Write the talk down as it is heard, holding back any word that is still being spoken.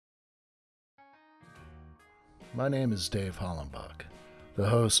My name is Dave Hollenbach, the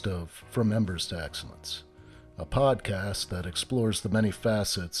host of From Members to Excellence, a podcast that explores the many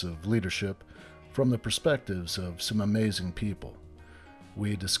facets of leadership from the perspectives of some amazing people.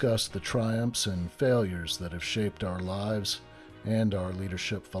 We discuss the triumphs and failures that have shaped our lives and our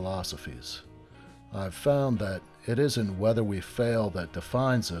leadership philosophies. I've found that it isn't whether we fail that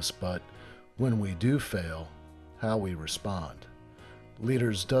defines us, but when we do fail, how we respond.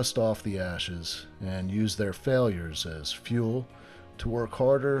 Leaders dust off the ashes and use their failures as fuel to work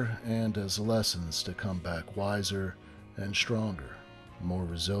harder and as lessons to come back wiser and stronger, more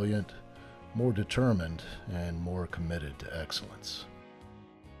resilient, more determined, and more committed to excellence.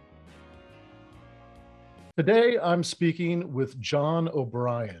 Today, I'm speaking with John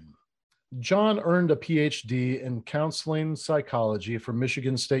O'Brien. John earned a PhD in counseling psychology from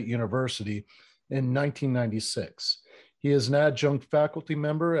Michigan State University in 1996. He is an adjunct faculty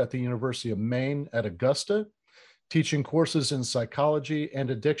member at the University of Maine at Augusta, teaching courses in psychology and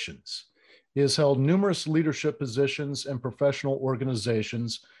addictions. He has held numerous leadership positions in professional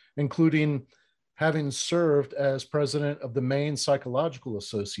organizations, including having served as president of the Maine Psychological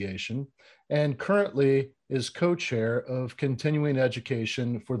Association, and currently is co-chair of continuing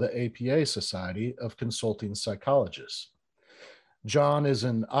education for the APA Society of Consulting Psychologists. John is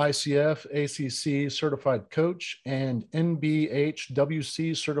an ICF ACC certified coach and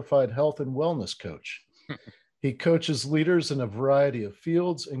NBHWC certified health and wellness coach. He coaches leaders in a variety of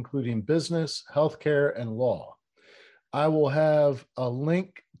fields, including business, healthcare, and law. I will have a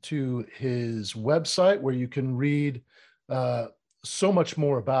link to his website where you can read so much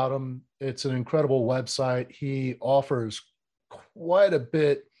more about him. It's an incredible website. He offers quite a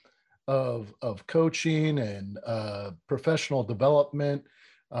bit of coaching and professional development,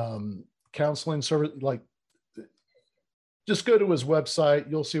 counseling service. Like, just go to his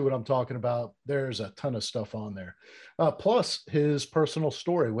website. You'll see what I'm talking about. There's a ton of stuff on there. Plus his personal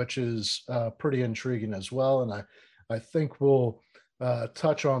story, which is pretty intriguing as well. And I think we'll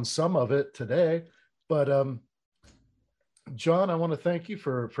touch on some of it today. But John, I want to thank you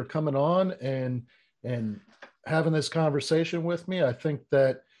for coming on and having this conversation with me. I think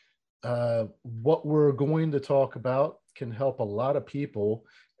that what we're going to talk about can help a lot of people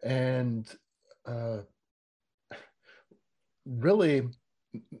and really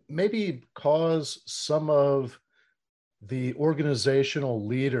maybe cause some of the organizational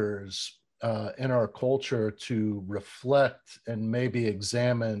leaders in our culture to reflect and maybe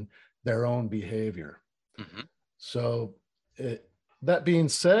examine their own behavior. Mm-hmm. So that being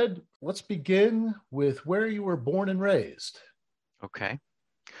said, let's begin with where you were born and raised. Okay.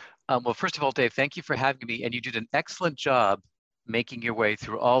 Well, first of all, Dave, thank you for having me. And you did an excellent job making your way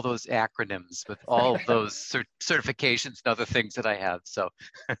through all those acronyms with all those certifications and other things that I have. So,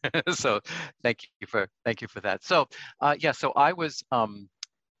 so thank you for that. So, so I was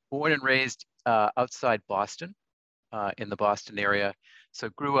born and raised outside Boston, in the Boston area. So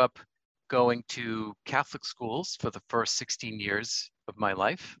grew up going to Catholic schools for the first 16 years of my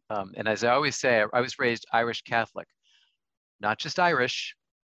life. And as I always say, I was raised Irish Catholic, not just Irish,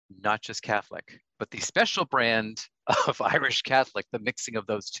 not just Catholic, but the special brand of Irish Catholic, the mixing of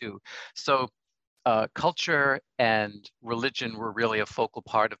those two. So culture and religion were really a focal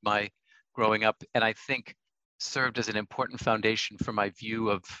part of my growing up, and I think served as an important foundation for my view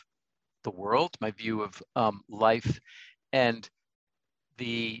of the world, my view of life, and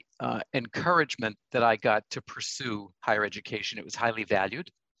the encouragement that I got to pursue higher education. It was highly valued.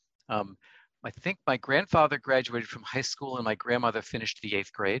 I think my grandfather graduated from high school and my grandmother finished the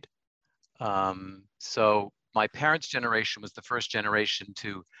 8th grade. So my parents' generation was the first generation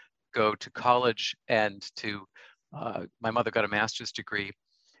to go to college and my mother got a master's degree,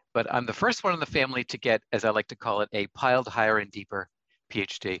 but I'm the first one in the family to get, as I like to call it, a piled higher and deeper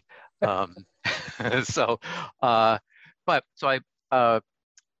PhD. So I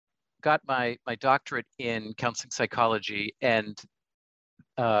got my doctorate in counseling psychology and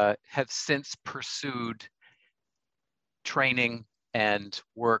have since pursued training and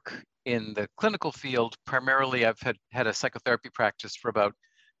work in the clinical field. Primarily, I've had a psychotherapy practice for about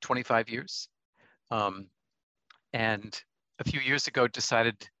 25 years. And a few years ago,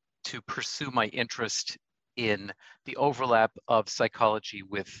 decided to pursue my interest in the overlap of psychology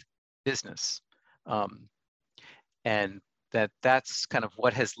with business. And that's kind of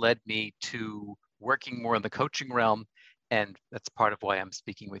what has led me to working more in the coaching realm. And that's part of why I'm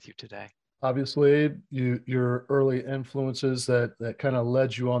speaking with you today. Obviously, your early influences that kind of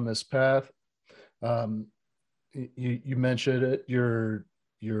led you on this path. You mentioned it, your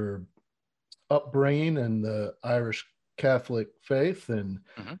upbringing in the Irish Catholic faith, and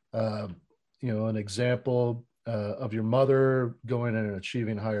an example of your mother going and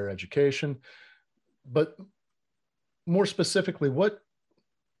achieving higher education, but more specifically, what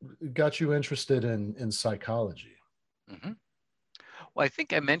got you interested in psychology? Mm-hmm. Well, I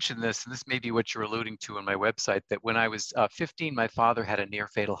think I mentioned this, and this may be what you're alluding to on my website, that when I was 15, my father had a near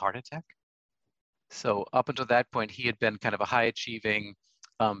fatal heart attack. So up until that point, he had been kind of a high achieving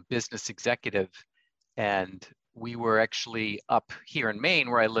business executive. And we were actually up here in Maine,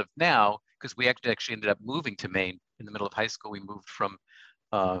 where I live now, because we actually ended up moving to Maine in the middle of high school. We moved from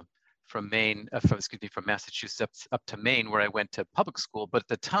Maine, from Massachusetts up to Maine, where I went to public school. But at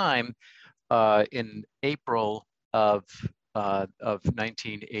the time, in April of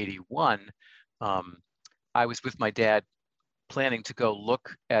 1981, I was with my dad planning to go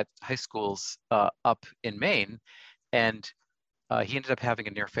look at high schools up in Maine, and he ended up having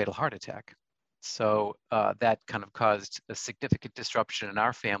a near fatal heart attack. So that kind of caused a significant disruption in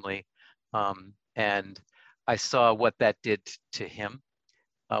our family. And I saw what that did to him,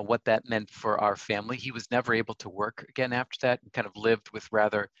 what that meant for our family. He was never able to work again after that, and kind of lived with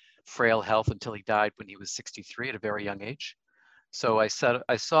rather frail health until he died when he was 63 at a very young age. So I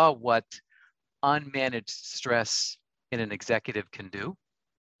saw what unmanaged stress in an executive can do.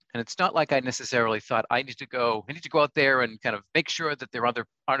 And it's not like I necessarily thought I need to go out there and kind of make sure that there aren't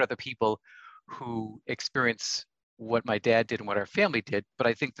other people who experience what my dad did and what our family did. But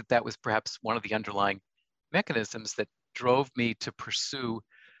I think that was perhaps one of the underlying mechanisms that drove me to pursue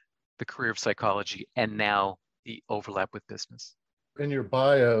the career of psychology and now the overlap with business. In your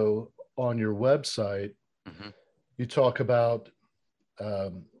bio on your website, mm-hmm. you talk about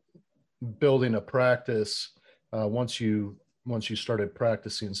building a practice once you started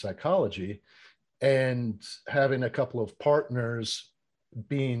practicing psychology, and having a couple of partners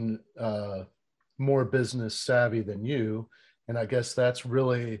being more business savvy than you. And I guess that's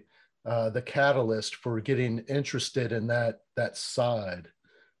really the catalyst for getting interested in that side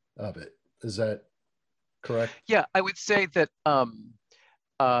of it. Is that correct? Yeah, I would say that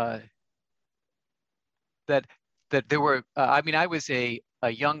that there were. I mean, I was a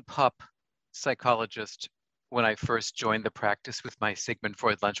young pup psychologist when I first joined the practice with my Sigmund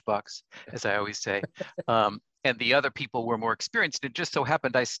Freud lunchbox, as I always say. And the other people were more experienced. It just so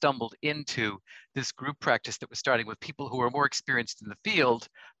happened I stumbled into this group practice that was starting with people who were more experienced in the field,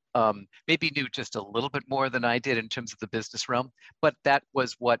 maybe knew just a little bit more than I did in terms of the business realm. But that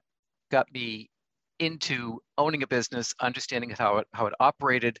was what got me into owning a business, understanding how it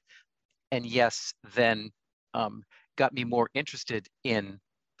operated, and yes, then got me more interested in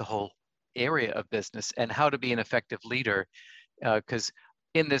the whole area of business and how to be an effective leader. Because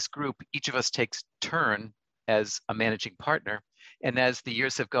in this group, each of us takes turn as a managing partner. And as the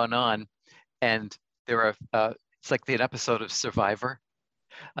years have gone on, and there are, it's like an episode of Survivor,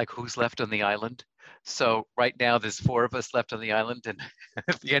 like who's left on the island. So right now there's 4 of us left on the island, and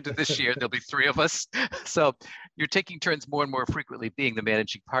at the end of this year, there'll be 3 of us. So you're taking turns more and more frequently being the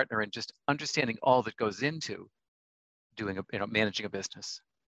managing partner and just understanding all that goes into doing managing a business.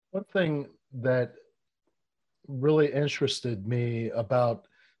 One thing that really interested me about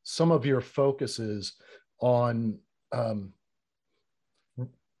some of your focuses on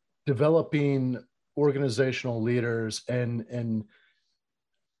developing organizational leaders and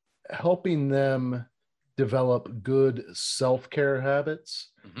helping them develop good self-care habits.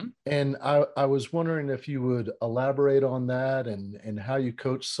 Mm-hmm. And I was wondering if you would elaborate on that and how you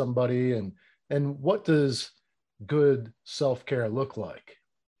coach somebody and what does good self-care look like?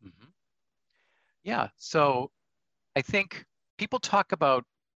 Mm-hmm. Yeah, so I think people talk about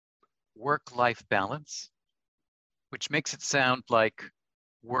work-life balance, which makes it sound like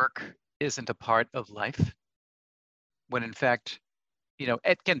work isn't a part of life, when in fact,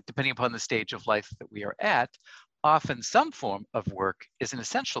 again, depending upon the stage of life that we are at, often some form of work is an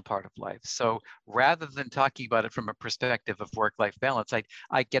essential part of life. So rather than talking about it from a perspective of work-life balance,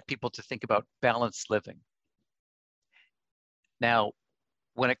 I get people to think about balanced living. Now,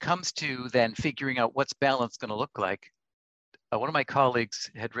 when it comes to then figuring out what's balance going to look like, one of my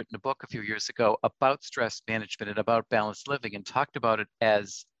colleagues had written a book a few years ago about stress management and about balanced living, and talked about it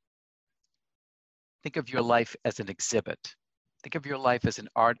as, think of your life as an exhibit. Think of your life as an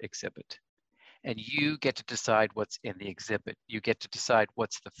art exhibit, and you get to decide what's in the exhibit. You get to decide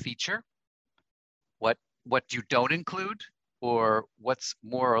what's the feature, what you don't include, or what's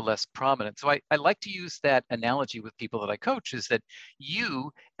more or less prominent. So I like to use that analogy with people that I coach, is that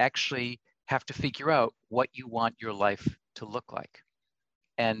you actually have to figure out what you want your life to look like.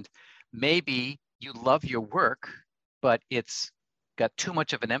 And maybe you love your work, but it's got too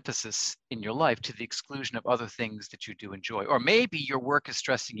much of an emphasis in your life to the exclusion of other things that you do enjoy. Or maybe your work is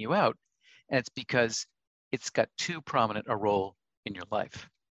stressing you out, and it's because it's got too prominent a role in your life.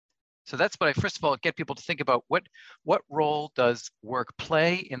 So that's what I first of all get people to think about. What role does work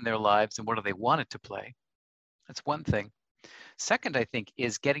play in their lives, and what do they want it to play? That's one thing. Second, I think,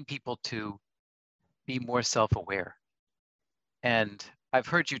 is getting people to be more self-aware. And I've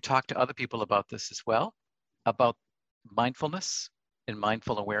heard you talk to other people about this as well, about mindfulness and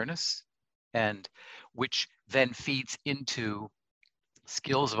mindful awareness, and which then feeds into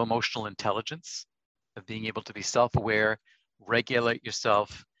skills of emotional intelligence, of being able to be self-aware, regulate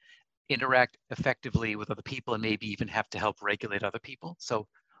yourself, interact effectively with other people, and maybe even have to help regulate other people. So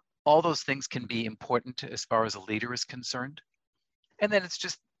all those things can be important as far as a leader is concerned. And then it's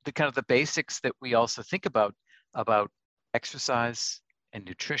just the kind of the basics that we also think about exercise and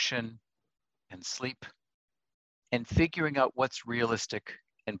nutrition and sleep, and figuring out what's realistic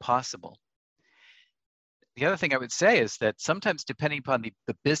and possible. The other thing I would say is that sometimes, depending upon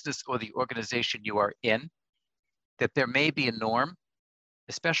the business or the organization you are in, that there may be a norm,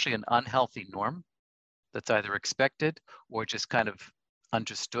 especially an unhealthy norm, that's either expected or just kind of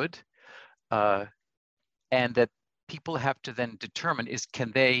understood, and that people have to then determine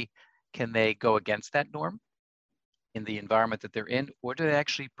can they go against that norm in the environment that they're in, or do they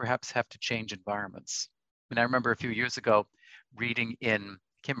actually perhaps have to change environments? I mean, I remember a few years ago reading in,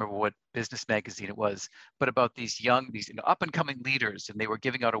 I can't remember what business magazine it was, but about these up and coming leaders, and they were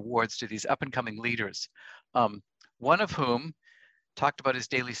giving out awards to these up and coming leaders. One of whom talked about his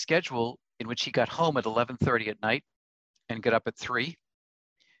daily schedule, in which he got home at 11:30 at night and got up at 3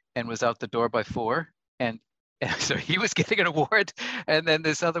 and was out the door by 4. And so he was getting an award. And then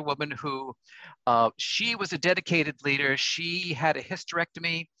this other woman who, she was a dedicated leader. She had a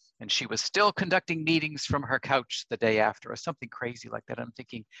hysterectomy and she was still conducting meetings from her couch the day after, or something crazy like that. I'm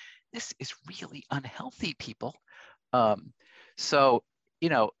thinking, this is really unhealthy, people. So,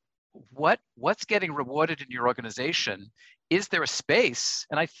 what's getting rewarded in your organization? Is there a space?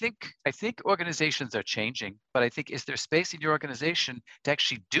 And I think organizations are changing, but I think, is there space in your organization to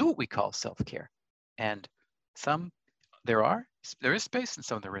actually do what we call self-care? And some there is space, and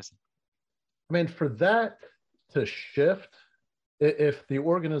some there isn't. I mean, for that to shift, if the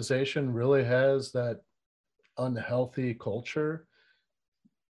organization really has that unhealthy culture,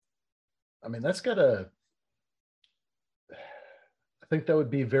 I mean, I think that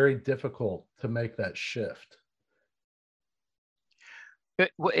would be very difficult to make that shift.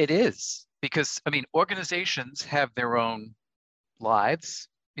 It is, because, I mean, organizations have their own lives,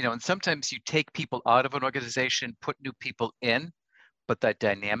 and sometimes you take people out of an organization, put new people in, but that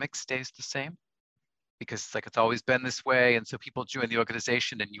dynamic stays the same, because it's always been this way. And so people join the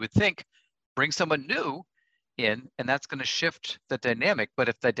organization, and you would think, bring someone new in, and that's going to shift the dynamic. But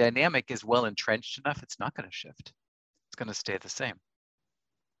if the dynamic is well entrenched enough, it's not going to shift. It's going to stay the same.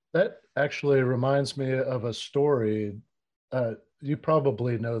 That actually reminds me of a story. You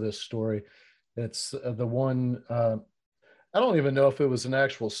probably know this story. It's the one, I don't even know if it was an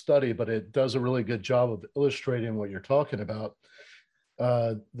actual study, but it does a really good job of illustrating what you're talking about.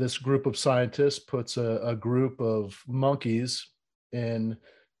 This group of scientists puts a group of monkeys in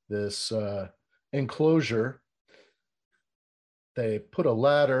this enclosure. They put a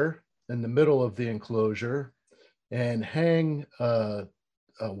ladder in the middle of the enclosure and hang a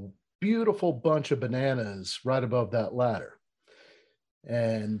beautiful bunch of bananas right above that ladder.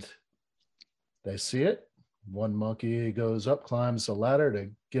 And they see it. One monkey goes up, climbs the ladder to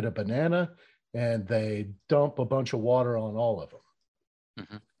get a banana, and they dump a bunch of water on all of them.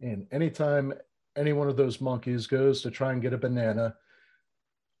 Mm-hmm. And anytime any one of those monkeys goes to try and get a banana,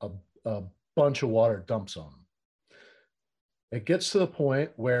 a bunch of water dumps on them. It gets to the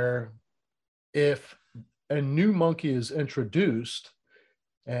point where if a new monkey is introduced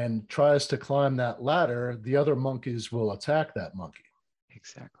and tries to climb that ladder, the other monkeys will attack that monkey.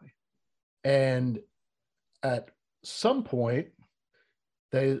 Exactly. And at some point,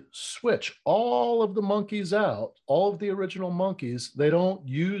 they switch all of the monkeys out, all of the original monkeys. They don't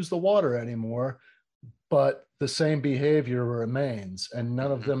use the water anymore, but the same behavior remains, and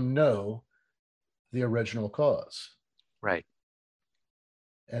none of them know the original cause. Right.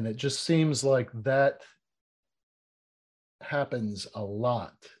 And it just seems like that happens a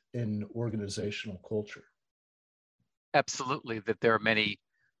lot in organizational culture. Absolutely, that there are many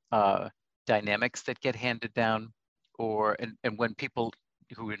dynamics that get handed down, and when people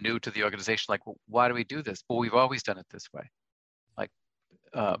who are new to the organization, like, well, why do we do this? Well, we've always done it this way.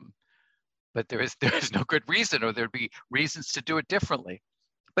 But there is no good reason, or there'd be reasons to do it differently.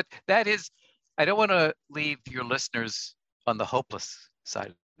 But that is, I don't want to leave your listeners on the hopeless side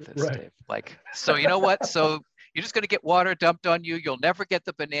of this, right, Dave. So you know what? So you're just going to get water dumped on you. You'll never get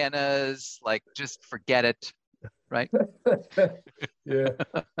the bananas. Like, just forget it. Right. Yeah.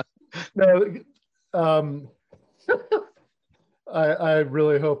 No, I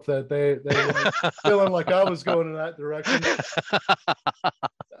really hope that they weren't feeling like I was going in that direction.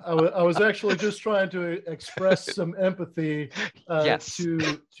 I was actually just trying to express some empathy Yes.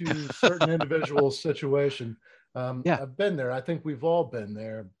 to certain individuals' situation. Yeah. I've been there. I think we've all been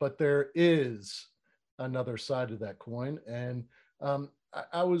there, but there is another side of that coin. And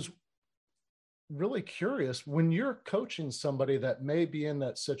I was really curious, when you're coaching somebody that may be in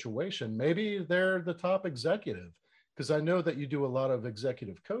that situation, maybe they're the top executive, because I know that you do a lot of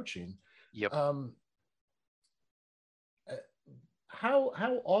executive coaching. Yep.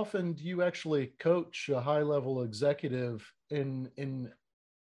 How often do you actually coach a high level executive in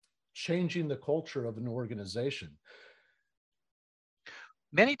changing the culture of an organization?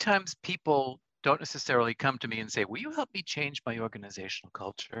 Many times people don't necessarily come to me and say, will you help me change my organizational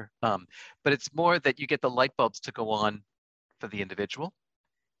culture? But it's more that you get the light bulbs to go on for the individual.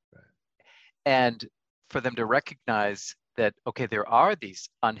 Right. And for them to recognize that, okay, there are these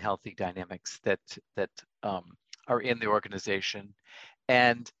unhealthy dynamics that are in the organization,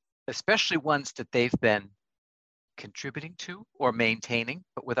 and especially ones that they've been contributing to or maintaining,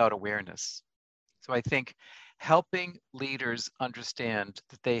 but without awareness. So I think helping leaders understand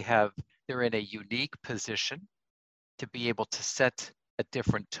that they're in a unique position to be able to set a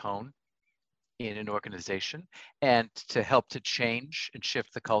different tone in an organization and to help to change and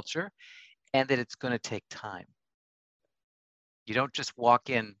shift the culture, and that it's going to take time. You don't just walk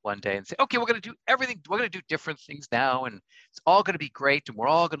in one day and say, okay, we're going to do everything. We're going to do different things now, and it's all going to be great, and we're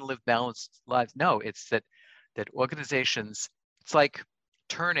all going to live balanced lives. No, it's that organizations, it's like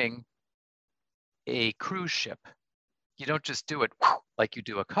turning a cruise ship. You don't just do it like you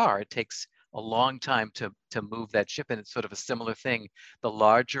do a car. It takes a long time to move that ship, and it's sort of a similar thing. The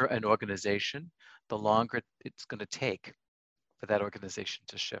larger an organization, the longer it's going to take for that organization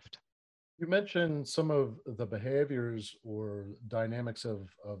to shift. You mentioned some of the behaviors or dynamics of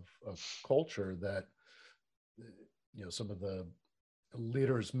culture that some of the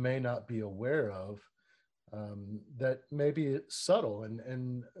leaders may not be aware of, that may be subtle.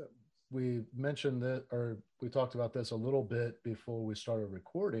 And we mentioned that, or we talked about this a little bit before we started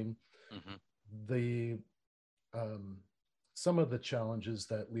recording. Mm-hmm. Some of the challenges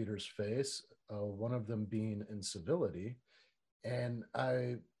that leaders face, one of them being incivility, and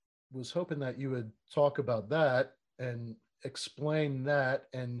I was hoping that you would talk about that and explain that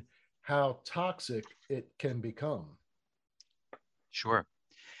and how toxic it can become. Sure.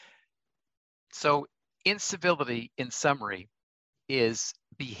 So incivility, in summary, is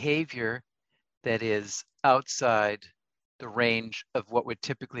behavior that is outside the range of what would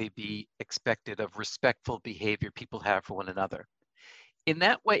typically be expected of respectful behavior people have for one another. In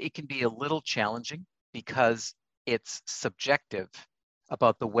that way, it can be a little challenging because it's subjective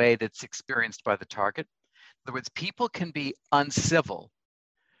about the way that's experienced by the target. In other words, people can be uncivil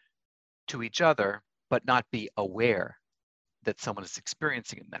to each other, but not be aware that someone is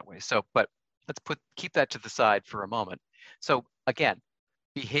experiencing it in that way. So, but let's keep that to the side for a moment. So again,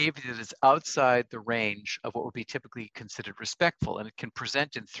 behavior that is outside the range of what would be typically considered respectful, and it can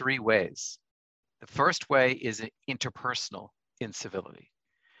present in three ways. The first way is an interpersonal incivility,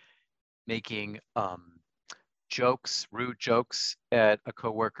 making jokes, rude jokes at a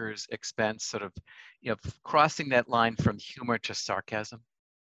coworker's expense, sort of, crossing that line from humor to sarcasm,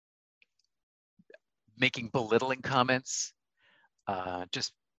 making belittling comments,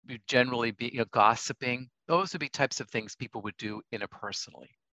 just generally be gossiping. Those would be types of things people would do interpersonally.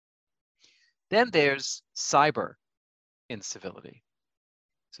 Then there's cyber incivility.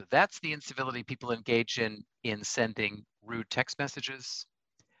 So that's the incivility people engage in sending rude text messages,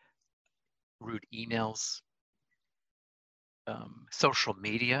 rude emails, social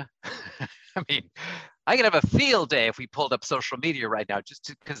media. I mean, I could have a field day if we pulled up social media right now,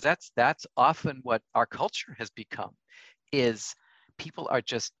 just because that's often what our culture has become. Is people are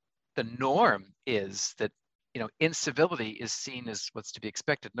just, the norm is that incivility is seen as what's to be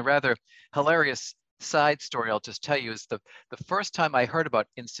expected. And a rather hilarious side story I'll just tell you is the first time I heard about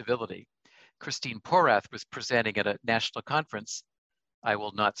incivility, Christine Porath was presenting at a national conference. I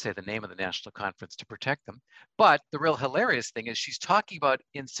will not say the name of the national conference to protect them. But the real hilarious thing is she's talking about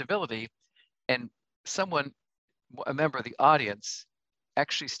incivility, and a member of the audience,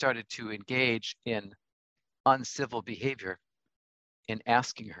 actually started to engage in uncivil behavior in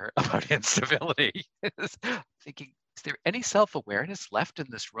asking her about incivility. Thinking, is there any self-awareness left in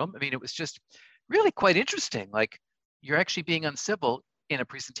this room? I mean, it was just really quite interesting. Like, you're actually being uncivil in a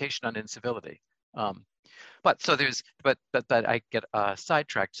presentation on incivility. But so there's, but I get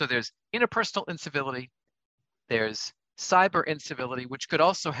sidetracked. So there's interpersonal incivility, there's cyber incivility, which could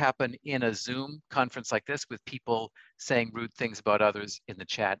also happen in a Zoom conference like this with people saying rude things about others in the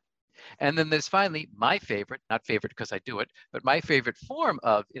chat. And then there's finally my favorite, not favorite because I do it, but my favorite form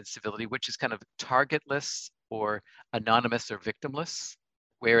of incivility, which is kind of targetless or anonymous or victimless,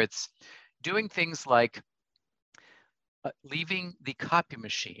 where it's doing things like leaving the copy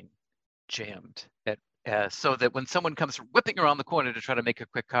machine jammed so that when someone comes whipping around the corner to try to make a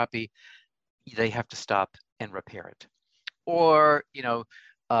quick copy, they have to stop and repair it. Or,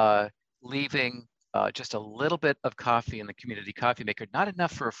 leaving just a little bit of coffee in the community coffee maker, not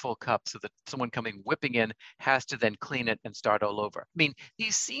enough for a full cup, so that someone coming whipping in has to then clean it and start all over. I mean,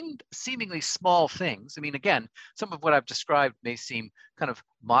 these seemed seemingly small things. I mean, again, some of what I've described may seem kind of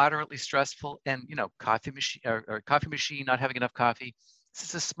moderately stressful, and coffee machine or coffee machine not having enough coffee. This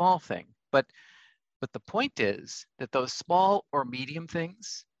is a small thing, but the point is that those small or medium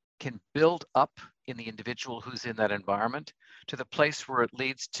things can build up in the individual who's in that environment to the place where it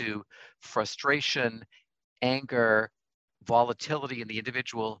leads to frustration, anger, volatility in the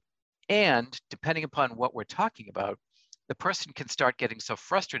individual. And depending upon what we're talking about, the person can start getting so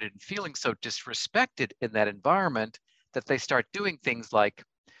frustrated and feeling so disrespected in that environment that they start doing things like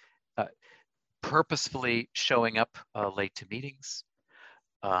purposefully showing up late to meetings,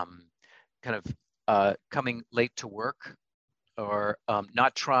 coming late to work, or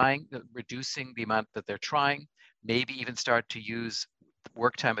not trying, reducing the amount that they're trying, maybe even start to use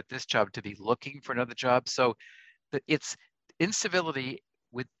work time at this job to be looking for another job. So it's incivility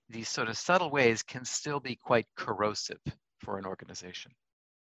with these sort of subtle ways can still be quite corrosive for an organization.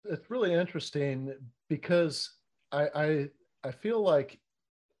 It's really interesting because I feel like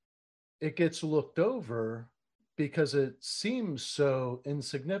it gets looked over because it seems so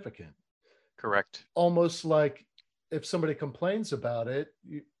insignificant. Correct. Almost like if somebody complains about it,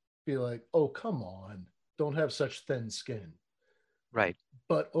 you'd be like, oh, come on, don't have such thin skin. Right.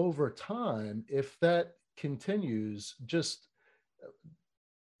 But over time, if that continues, just,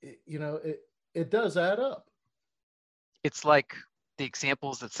 it does add up. It's like the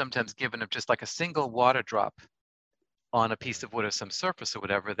examples that's sometimes given of just like a single water drop on a piece of wood or some surface or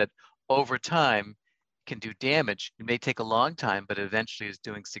whatever, that over time can do damage. It may take a long time, but eventually is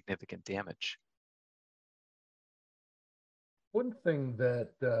doing significant damage. One thing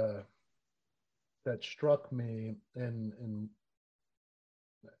that struck me in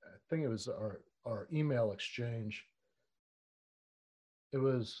I think it was our email exchange. It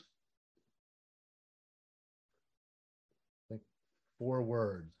was, I think, 4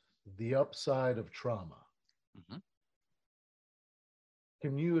 words: the upside of trauma. Mm-hmm.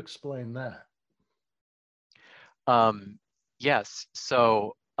 Can you explain that? Yes.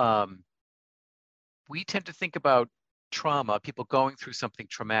 So we tend to think about trauma, people going through something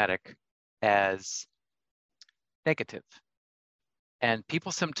traumatic, as negative. And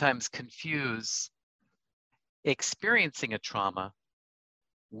people sometimes confuse experiencing a trauma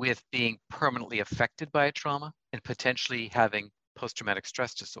with being permanently affected by a trauma and potentially having post-traumatic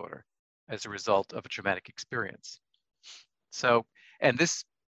stress disorder as a result of a traumatic experience. So, and this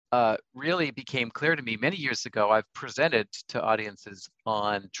really became clear to me many years ago. I've presented to audiences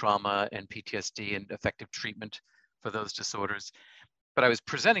on trauma and PTSD and effective treatment for those disorders. But I was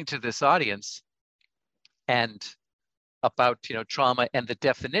presenting to this audience and about trauma, and the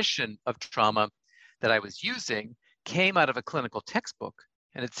definition of trauma that I was using came out of a clinical textbook,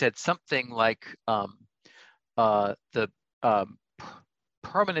 and it said something like the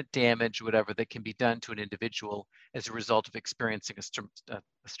permanent damage, whatever, that can be done to an individual as a result of experiencing a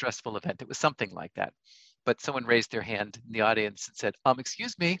stressful event. It was something like that. But someone raised their hand in the audience and said,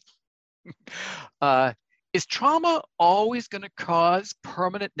 excuse me, is trauma always going to cause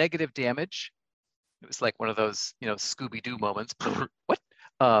permanent negative damage? It was like one of those, Scooby-Doo moments. What?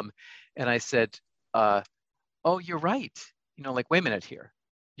 And I said, oh, you're right. Like, wait a minute here.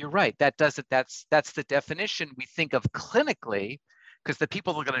 You're right. That does it. That's the definition we think of clinically, because the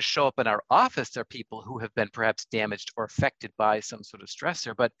people who are going to show up in our office are people who have been perhaps damaged or affected by some sort of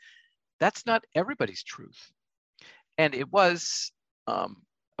stressor, but that's not everybody's truth. And it was a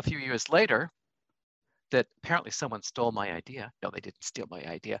few years later that apparently someone stole my idea. No, they didn't steal my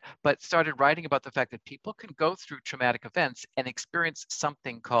idea, but started writing about the fact that people can go through traumatic events and experience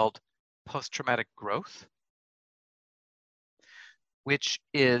something called post-traumatic growth, which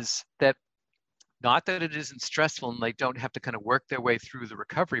is that not that it isn't stressful and they don't have to kind of work their way through the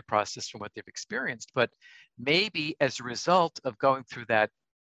recovery process from what they've experienced, but maybe as a result of going through that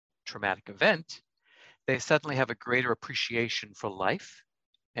traumatic event, they suddenly have a greater appreciation for life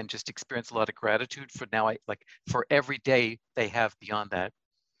and just experience a lot of gratitude for now, for every day they have beyond that.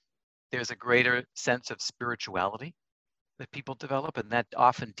 There's a greater sense of spirituality that people develop, and that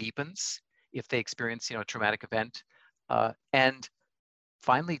often deepens if they experience, a traumatic event. And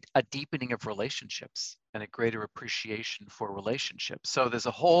finally, a deepening of relationships and a greater appreciation for relationships. So there's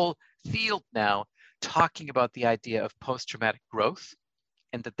a whole field now talking about the idea of post-traumatic growth,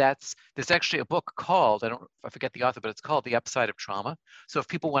 and there's actually a book called, I forget the author, but it's called The Upside of Trauma. So if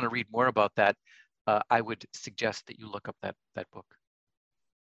people want to read more about that, I would suggest that you look up that book.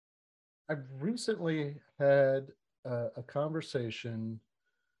 I've recently had a conversation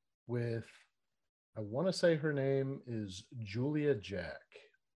with, I want to say her name is Julia Jack.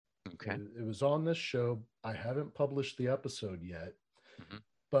 Okay. It was on this show. I haven't published the episode yet,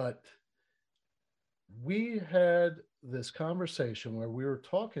 but we had this conversation where we were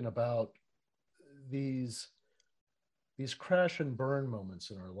talking about these crash and burn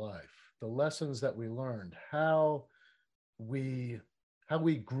moments in our life, the lessons that we learned, how we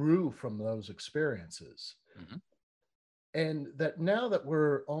grew from those experiences. And that now that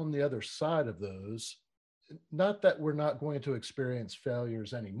we're on the other side of those, not that we're not going to experience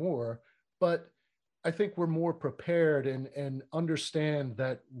failures anymore, but I think we're more prepared and understand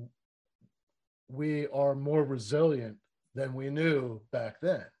that we are more resilient than we knew back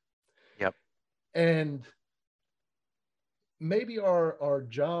then. Yep. And maybe our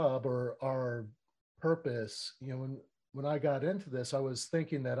job or our purpose, when I got into this, I was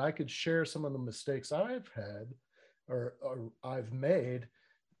thinking that I could share some of the mistakes I've had or I've made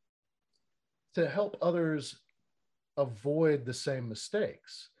to help others avoid the same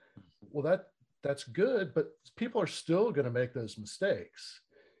mistakes. Well, that's good, but people are still going to make those mistakes.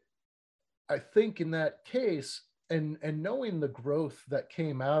 I think in that case, and knowing the growth that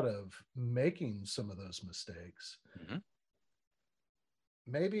came out of making some of those mistakes,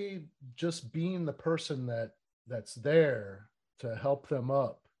 maybe just being the person that's there to help them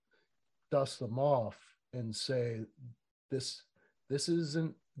up, dust them off, and say, this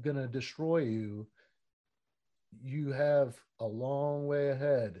isn't going to destroy you. You have a long way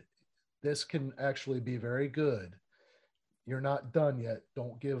ahead. This can actually be very good. You're not done yet.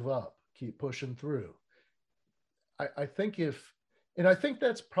 Don't give up. Keep pushing through. I think I think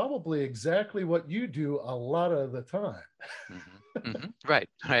that's probably exactly what you do a lot of the time. Right.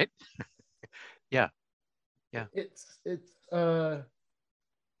 Yeah. It's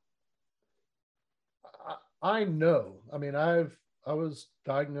I know. I mean, I was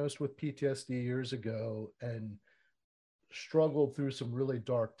diagnosed with PTSD years ago and struggled through some really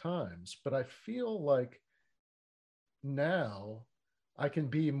dark times, but I feel like now I can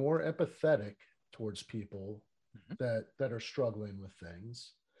be more empathetic towards people that are struggling with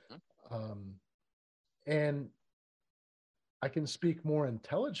things. And I can speak more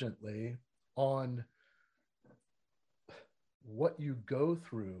intelligently on what you go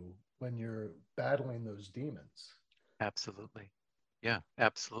through when you're battling those demons. Absolutely. Yeah,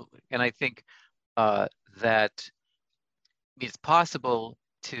 absolutely. And I think that it's possible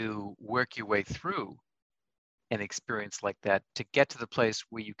to work your way through an experience like that to get to the place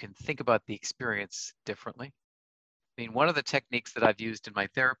where you can think about the experience differently. I mean, one of the techniques that I've used in my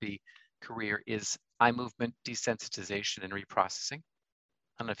therapy career is eye movement desensitization and reprocessing.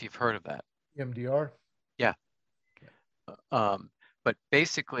 I don't know if you've heard of that. EMDR? Yeah. But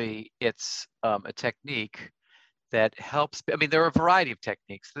basically, it's a technique that helps. I mean, there are a variety of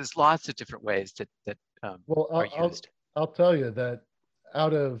techniques. There's lots of different ways that are used. I'll tell you that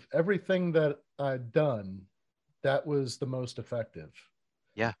out of everything that I've done, that was the most effective.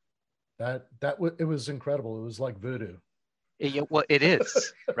 Yeah. It was incredible. It was like voodoo. Well, it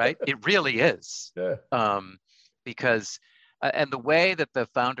is, right? It really is. Yeah. Because, and the way that the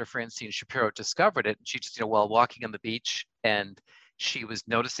founder, Francine Shapiro, discovered it, she just, while walking on the beach and she was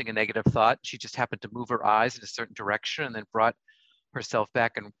noticing a negative thought, she just happened to move her eyes in a certain direction and then brought herself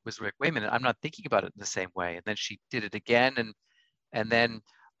back and was like, wait a minute, I'm not thinking about it in the same way. And then she did it again and then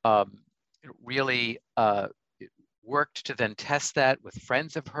really worked to then test that with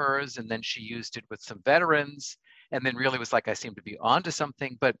friends of hers. And then she used it with some veterans and then really was like, I seem to be onto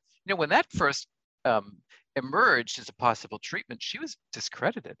something. But, when that first emerged as a possible treatment, she was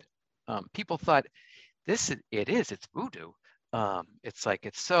discredited. People thought, it's voodoo. It's like,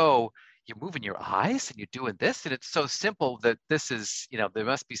 it's so, you're moving your eyes and you're doing this and it's so simple that this is, there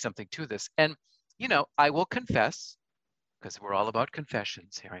must be something to this. And, I will confess, because we're all about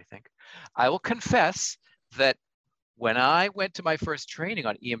confessions here, I think. I will confess that when I went to my first training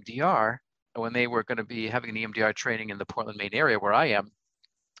on EMDR, when they were going to be having an EMDR training in the Portland, Maine area where I am,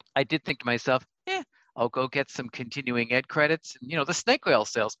 I did think to myself, I'll go get some continuing ed credits. And, the snake oil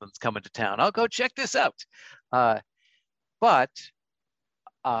salesman's coming to town. I'll go check this out. But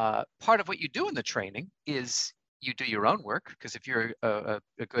part of what you do in the training is you do your own work, because if you're a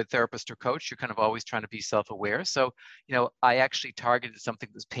good therapist or coach, you're kind of always trying to be self-aware. So, I actually targeted something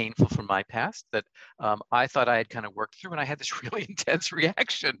that was painful from my past that I thought I had kind of worked through, and I had this really intense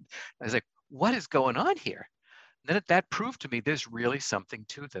reaction. I was like, what is going on here? And then that proved to me there's really something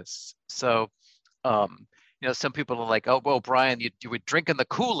to this. So, some people are like, oh, well, Brian, you were drinking the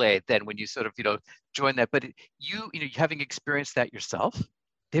Kool-Aid then when you sort of, joined that. But having experienced that yourself,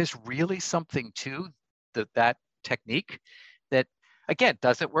 there's really something to that technique that, again,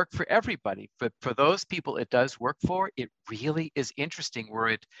 doesn't work for everybody. But for those people it does work for, it really is interesting, where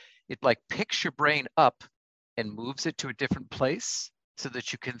it like picks your brain up and moves it to a different place so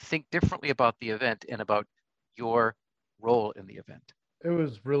that you can think differently about the event and about your role in the event. It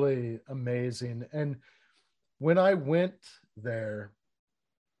was really amazing. And when I went there,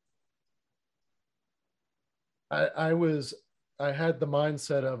 I had the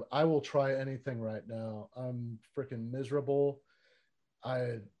mindset of, I will try anything right now. I'm freaking miserable.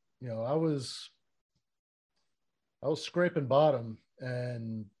 I was scraping bottom,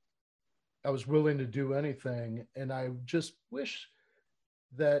 and I was willing to do anything. And I just wish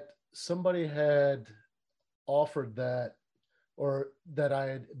that somebody had offered that, or that I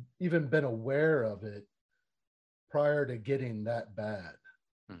had even been aware of it prior to getting that bad.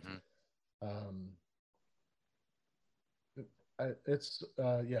 Mm-hmm. It's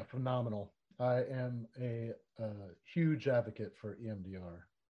phenomenal. I am a huge advocate for EMDR.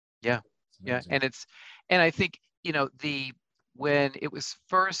 Yeah, and I think when it was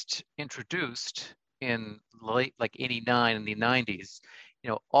first introduced in late like 89 in the 90s,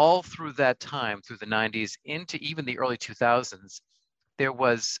 all through that time, through the 90s into even the early 2000s, it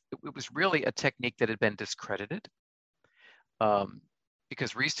was really a technique that had been discredited,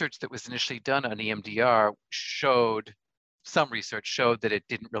 because research that was initially done on EMDR showed that it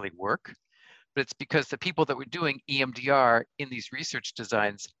didn't really work. But it's because the people that were doing EMDR in these research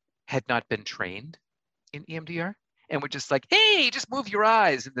designs had not been trained in EMDR, and were just like, hey, just move your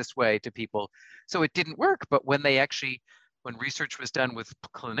eyes in this way to people. So it didn't work. But when research was done with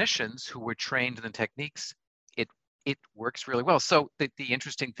clinicians who were trained in the techniques, it works really well. So the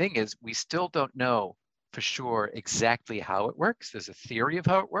interesting thing is, we still don't know for sure exactly how it works. There's a theory of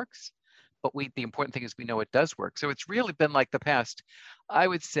how it works, but the important thing is we know it does work. So it's really been like the past, I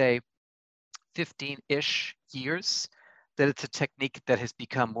would say, 15-ish years that it's a technique that has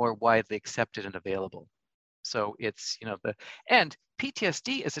become more widely accepted and available. So it's, and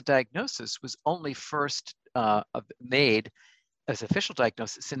PTSD as a diagnosis was only first made as official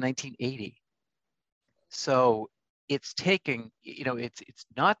diagnosis in 1980. So it's taking, it's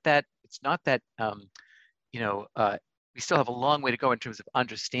not that, we still have a long way to go in terms of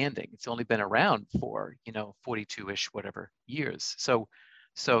understanding. It's only been around for, 42-ish, whatever years.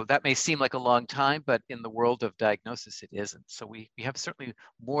 So that may seem like a long time, but in the world of diagnosis, it isn't. So we have certainly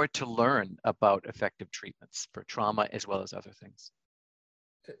more to learn about effective treatments for trauma as well as other things.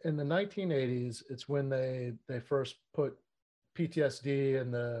 In the 1980s, it's when they first put PTSD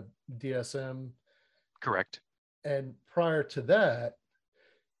in the DSM. Correct. And prior to that,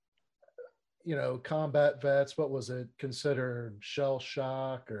 combat vets, what was it considered? Shell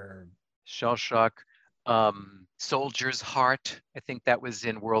shock? Soldier's Heart. I think that was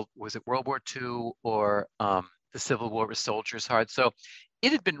in World War II, or the Civil War was Soldier's Heart. So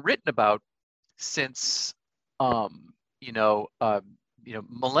it had been written about since millennium.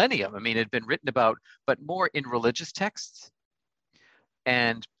 I mean, it had been written about, but more in religious texts,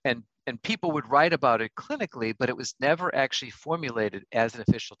 and people would write about it clinically, but it was never actually formulated as an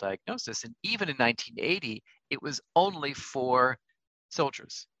official diagnosis. And even in 1980, it was only for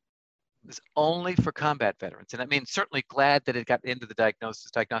soldiers. It was only for combat veterans. And I mean, certainly glad that it got into the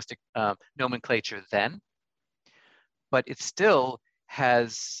diagnostic nomenclature then, but it still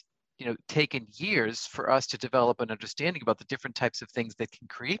has, taken years for us to develop an understanding about the different types of things that can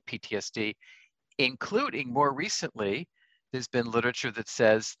create PTSD, including more recently, there's been literature that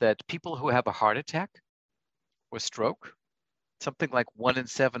says that people who have a heart attack or stroke, something like 1 in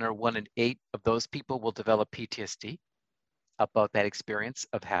 7 or 1 in 8 of those people will develop PTSD about that experience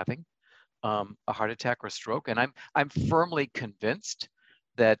of having a heart attack or stroke. And I'm firmly convinced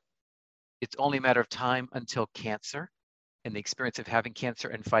that it's only a matter of time until cancer and the experience of having cancer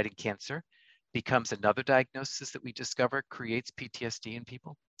and fighting cancer becomes another diagnosis that we discover creates PTSD in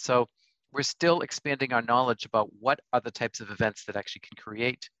people. So we're still expanding our knowledge about what are the types of events that actually can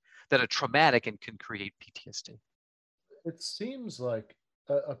create, that are traumatic and can create PTSD. It seems like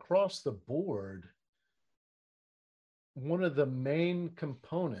across the board, one of the main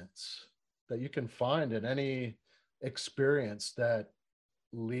components that you can find in any experience that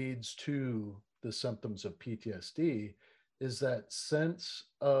leads to the symptoms of PTSD is that sense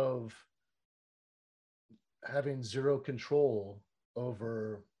of having zero control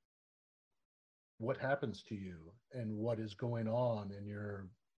over what happens to you and what is going on in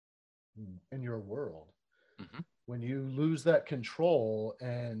your world. Mm-hmm. When you lose that control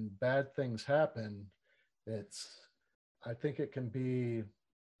and bad things happen, I think it can be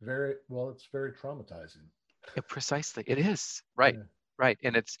it's very traumatizing. Yeah, precisely. It is. Right. Yeah. Right.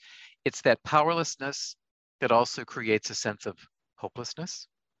 And it's that powerlessness that also creates a sense of hopelessness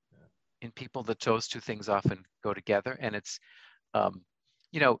in people. That those two things often go together. And it's, and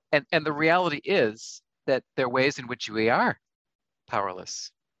the reality is that there are ways in which we are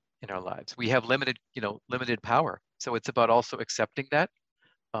powerless in our lives. We have limited power. So it's about also accepting that,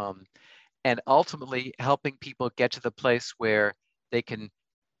 and ultimately helping people get to the place where they can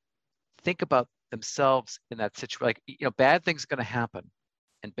think about themselves in that situation. Like, bad things are going to happen,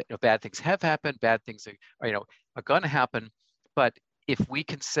 and bad things have happened. Bad things are going to happen. But if we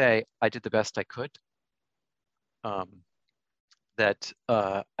can say, "I did the best I could," that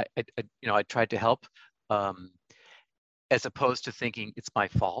I tried to help, as opposed to thinking it's my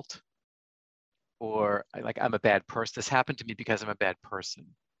fault, or I'm a bad person. This happened to me because I'm a bad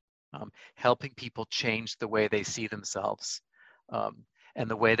person. Helping people change the way they see themselves, and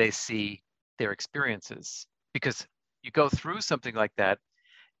the way they see their experiences. Because you go through something like that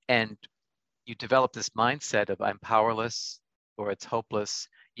and you develop this mindset of I'm powerless or it's hopeless.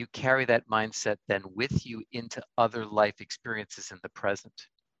 You carry that mindset then with you into other life experiences in the present.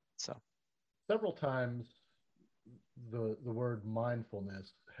 So several times the word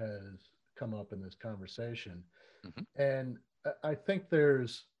mindfulness has come up in this conversation. Mm-hmm. And I think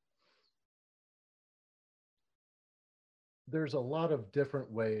there's a lot of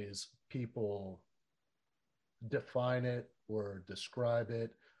different ways people define it or describe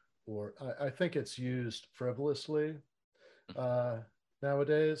it, or I think it's used frivolously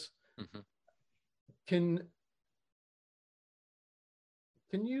nowadays. Mm-hmm. Can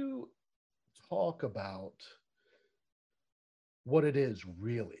you talk about what it is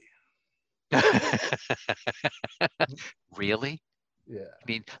really? Really? Yeah. I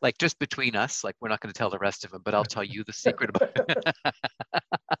mean, like, just between us, like, we're not going to tell the rest of them, but I'll tell you the secret about it.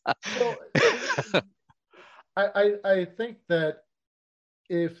 Well, I think that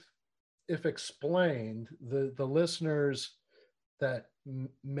if explained, the listeners that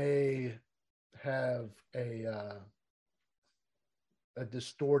may have a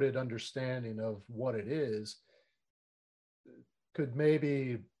distorted understanding of what it is could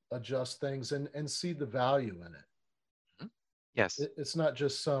maybe adjust things and see the value in it. Mm-hmm. Yes. It's not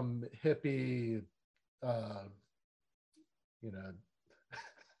just some hippie,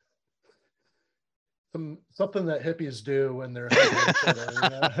 something that hippies do when they're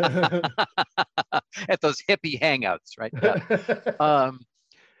at those hippie hangouts, right? Yeah.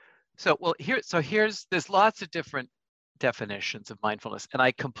 There's lots of different definitions of mindfulness, and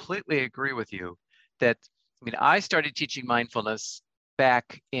I completely agree with you that, I started teaching mindfulness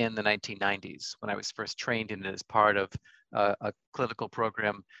back in the 1990s when I was first trained in it as part of a clinical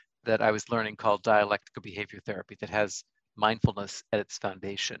program that I was learning called dialectical behavior therapy that has mindfulness at its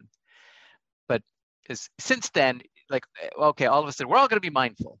foundation. But since then, okay, all of a sudden we're all going to be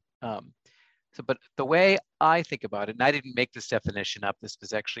mindful. But the way I think about it, and I didn't make this definition up, this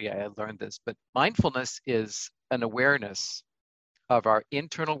was actually, I learned this, but mindfulness is an awareness of our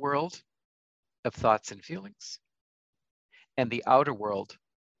internal world of thoughts and feelings and the outer world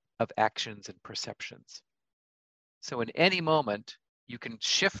of actions and perceptions. So in any moment, you can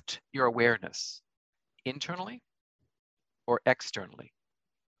shift your awareness internally or externally.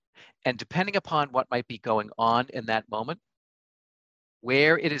 And depending upon what might be going on in that moment,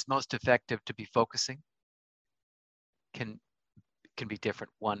 where it is most effective to be focusing can be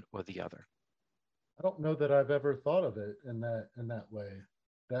different, one or the other. I don't know that I've ever thought of it in that way.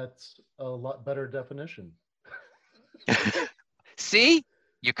 That's a lot better definition. See,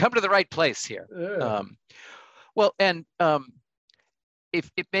 you come to the right place here. Yeah.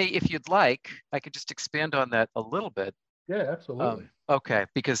 If you'd like, I could just expand on that a little bit. Yeah, absolutely. Okay,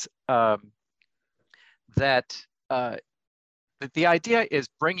 because the idea is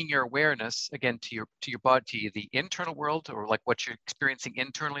bringing your awareness again to your body, to the internal world, or like what you're experiencing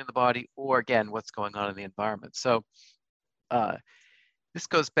internally in the body, or again what's going on in the environment. So this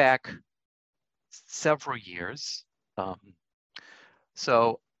goes back several years. I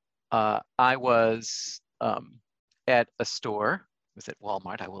was at a store. It was at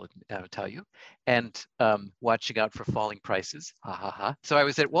Walmart, I will tell you, and watching out for falling prices. Ha ha ha. So I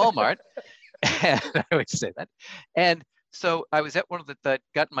was at Walmart, and I always say that. And so I was at one of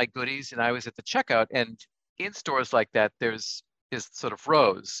got my goodies, and I was at the checkout. And in stores like that, there's sort of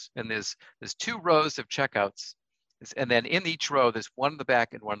rows, and there's 2 rows of checkouts, and then in each row there's one in the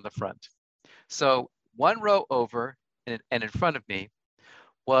back and one in the front. So one row over and in front of me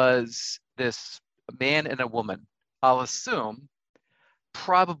was this man and a woman. I'll assume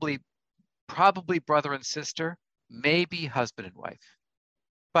probably brother and sister, maybe husband and wife.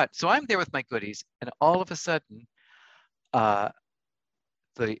 But so I'm there with my goodies, and all of a sudden,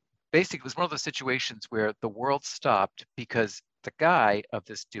 basically it was one of those situations where the world stopped because the guy of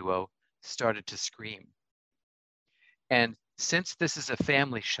this duo started to scream. And since this is a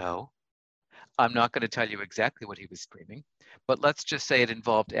family show, I'm not going to tell you exactly what he was screaming, but let's just say it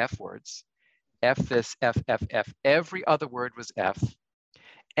involved F words. F this, F, F, F. Every other word was F.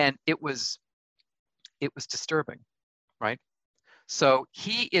 And it was disturbing, right? So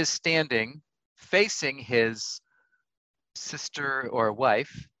he is standing facing his sister or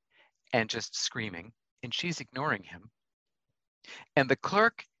wife and just screaming, and she's ignoring him. And the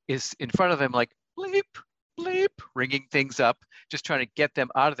clerk is in front of him like, bleep, bleep, ringing things up, just trying to get them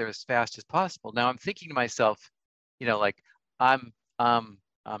out of there as fast as possible. Now I'm thinking to myself, like I'm a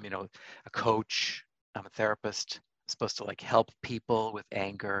coach, I'm a therapist, I'm supposed to like help people with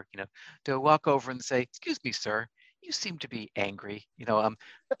anger, do I walk over and say, excuse me, sir, you seem to be angry,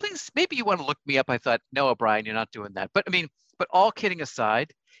 please, maybe you want to look me up. I thought, no, O'Brien, you're not doing that. But but all kidding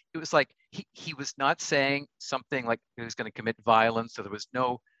aside, it was like he was not saying something like he was going to commit violence, so there was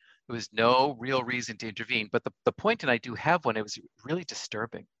no real reason to intervene. But the point, and I do have one, it was really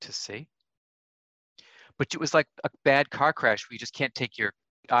disturbing to see. But it was like a bad car crash where you just can't take your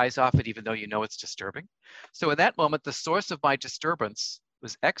eyes off it, even though you know it's disturbing. So in that moment, the source of my disturbance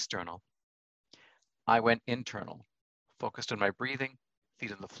was external. I went internal, focused on my breathing,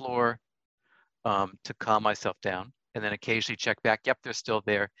 feet on the floor, to calm myself down, and then occasionally check back. Yep, they're still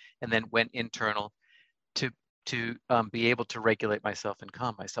there, and then went internal to be able to regulate myself and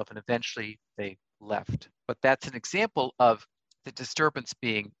calm myself. And eventually they left. But that's an example of the disturbance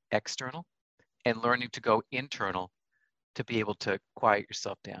being external and learning to go internal to be able to quiet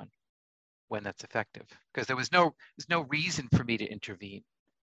yourself down when that's effective. Because there's no reason for me to intervene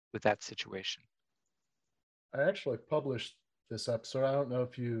with that situation. I actually published this episode. I don't know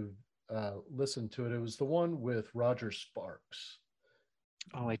if you listened to it. It was the one with Roger Sparks.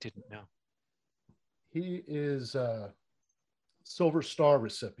 Oh, I didn't know. He is a Silver Star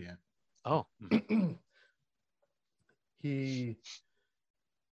recipient. Oh. He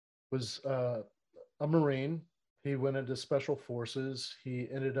was a Marine. He went into Special Forces. He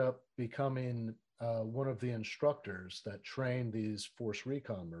ended up becoming one of the instructors that trained these Force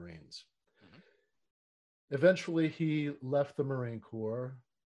Recon Marines. Mm-hmm. Eventually, he left the Marine Corps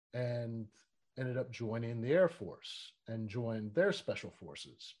and ended up joining the Air Force and joined their Special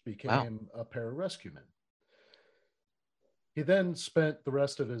Forces, became a pararescueman. He then spent the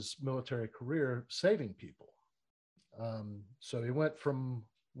rest of his military career saving people. So he went from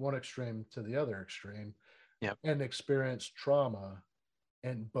one extreme to the other extreme. Yep. And experienced trauma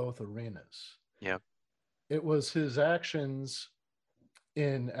in both arenas. Yep. It was his actions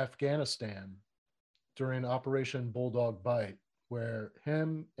in Afghanistan during Operation Bulldog Bite, where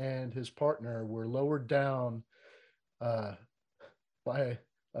him and his partner were lowered down by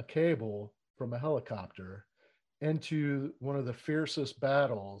a cable from a helicopter into one of the fiercest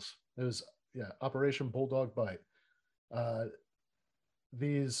battles. It was Operation Bulldog Bite.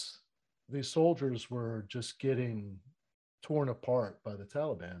 These soldiers were just getting torn apart by the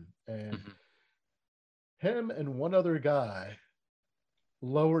Taliban, and him and one other guy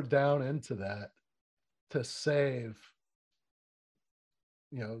lowered down into that to save.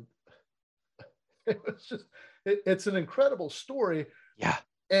 It was just it's an incredible story. Yeah.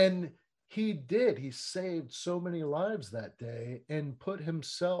 And he saved so many lives that day and put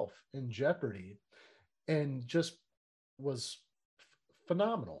himself in jeopardy, and just was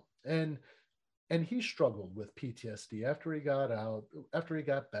phenomenal. And he struggled with PTSD after he got out, after he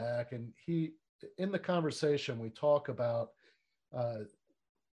got back. And in the conversation, we talk about,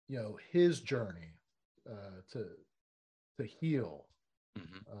 his journey to heal.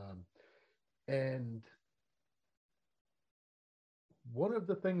 And one of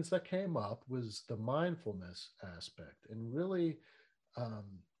the things that came up was the mindfulness aspect, and really,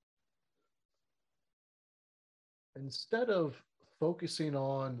 instead of focusing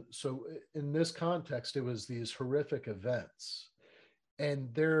on, so in this context, it was these horrific events.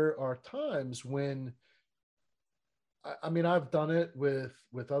 And there are times when I mean, I've done it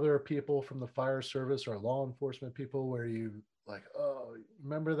with other people from the fire service or law enforcement people where you like, oh,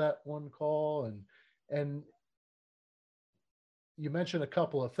 remember that one call? And you mentioned a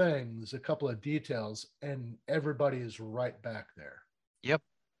couple of things, a couple of details, and everybody is right back there. Yep.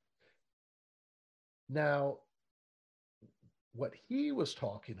 Now, what he was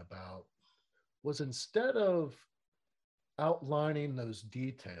talking about was instead of outlining those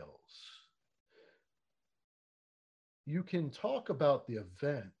details, you can talk about the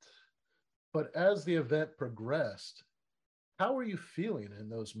event, but as the event progressed, how are you feeling in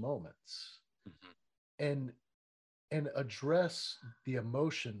those moments? Mm-hmm. And address the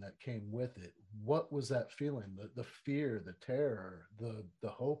emotion that came with it. What was that feeling? The fear, the terror, the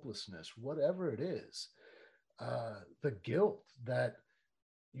hopelessness, whatever it is, the guilt that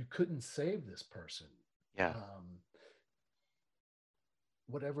you couldn't save this person, Yeah.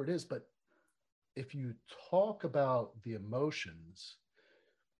 whatever it is. But if you talk about the emotions,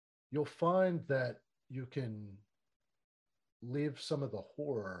 you'll find that you can leave some of the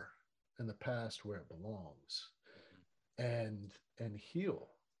horror in the past where it belongs, and heal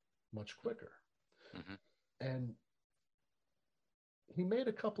much quicker. Mm-hmm. And he made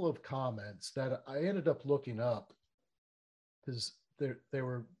a couple of comments that I ended up looking up because they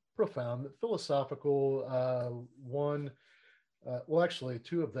were profound, philosophical. One, well, actually,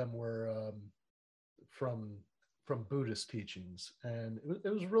 two of them were from Buddhist teachings, and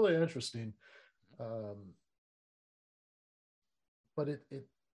it was really interesting. Um, but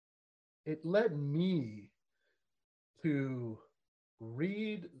it led me to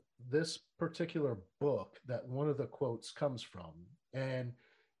read this particular book that one of the quotes comes from, and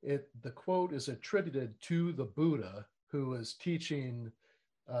the quote is attributed to the Buddha, who was teaching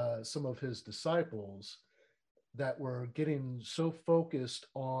some of his disciples that were getting so focused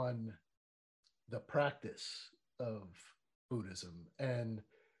on the practice of Buddhism and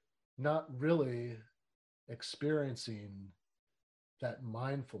not really experiencing that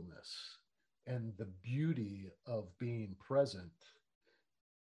mindfulness and the beauty of being present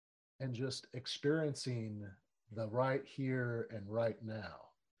and just experiencing the right here and right now.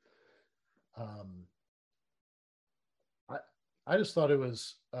 Um, I, I just thought it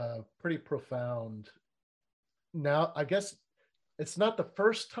was pretty profound. Now, I guess it's not the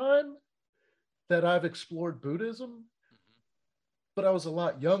first time that I've explored Buddhism, but I was a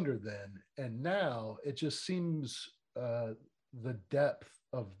lot younger then. And now it just seems the depth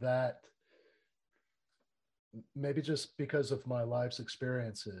of that, maybe just because of my life's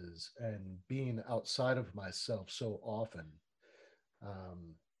experiences and being outside of myself so often,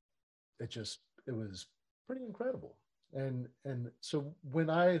 um, it was pretty incredible. And so when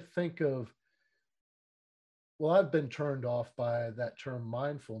I think of, well, I've been turned off by that term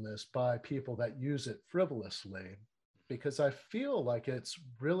mindfulness by people that use it frivolously, because I feel like it's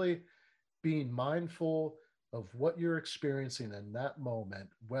really being mindful of what you're experiencing in that moment,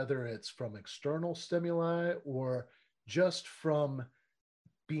 whether it's from external stimuli or just from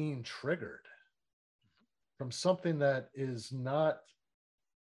being triggered from something that is not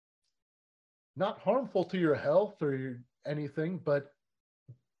harmful to your health or anything, but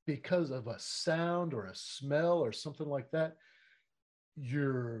because of a sound or a smell or something like that,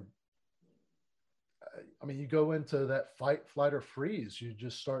 you're, I mean, you go into that fight, flight, or freeze. You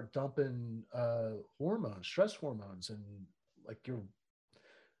just start dumping hormones, stress hormones, and like you're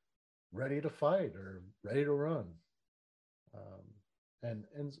ready to fight or ready to run. And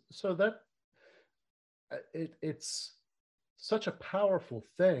so that it's such a powerful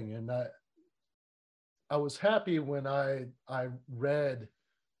thing. And I was happy when I read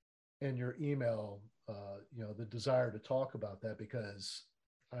in your email, the desire to talk about that, because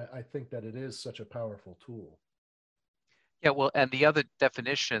I think that it is such a powerful tool. Yeah, well, and the other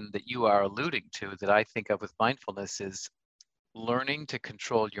definition that you are alluding to that I think of with mindfulness is learning to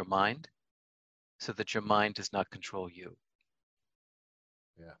control your mind so that your mind does not control you.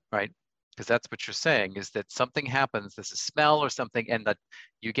 Yeah. Right? Because that's what you're saying, is that something happens, there's a smell or something, and that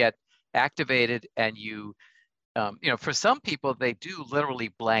you get activated and for some people, they do literally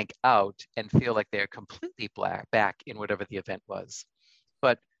blank out and feel like they're completely back in whatever the event was.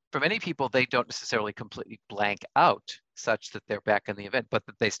 But for many people, they don't necessarily completely blank out such that they're back in the event, but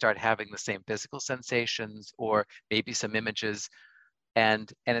that they start having the same physical sensations or maybe some images,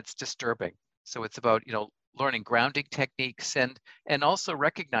 and it's disturbing. So it's about learning grounding techniques and also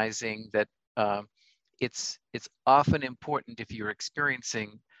recognizing that it's often important, if you're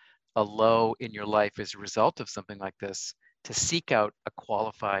experiencing a low in your life as a result of something like this, to seek out a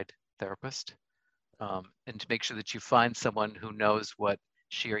qualified therapist, and to make sure that you find someone who knows what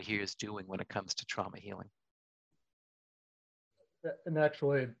she or he is doing when it comes to trauma healing. And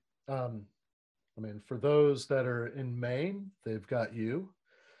actually, I mean, for those that are in Maine, they've got you.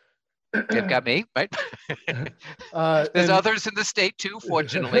 They've got me, right? There's And others in the state too,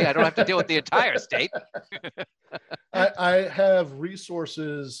 fortunately. I don't have to deal with the entire state. I have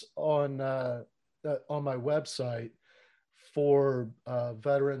resources on my website for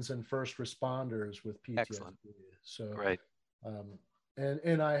veterans and first responders with PTSD. Excellent. So, Great.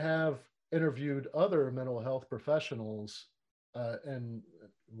 And I have interviewed other mental health professionals, and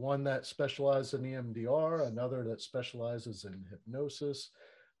one that specializes in EMDR, another that specializes in hypnosis.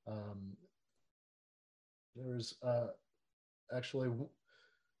 There's actually,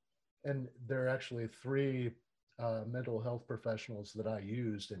 and there are actually three mental health professionals that I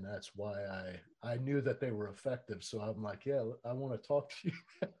used, and that's why I knew that they were effective. So I'm like, yeah, I want to talk to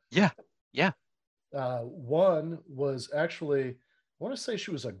you. Yeah. One was actually, I want to say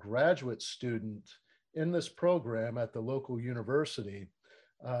she was a graduate student in this program at the local university,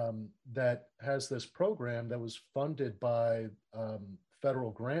 that has this program that was funded by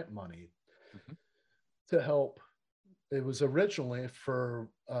federal grant money to help. It was originally for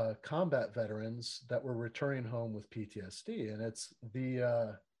combat veterans that were returning home with PTSD. And it's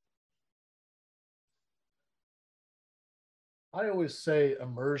the, I always say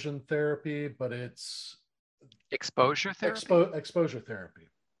immersion therapy, but it's exposure therapy. Exposure therapy.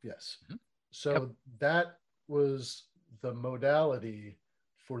 Yes. So that was the modality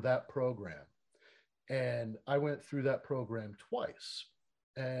for that program. And I went through that program twice,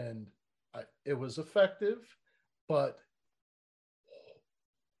 and it was effective, but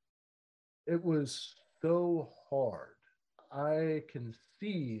it was so hard. I can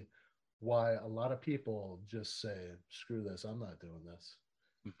see why a lot of people just say, screw this, I'm not doing this.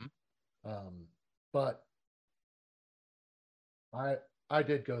 But I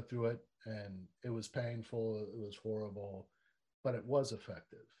did go through it, and it was painful, it was horrible, but it was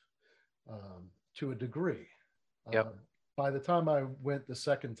effective to a degree. By the time I went the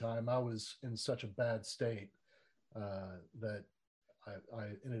second time, I was in such a bad state that I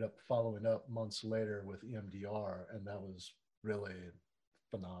ended up following up months later with EMDR, and that was really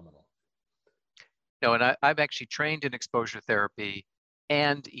phenomenal. No, and I'm actually trained in exposure therapy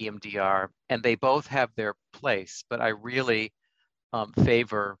and EMDR, and they both have their place, but I really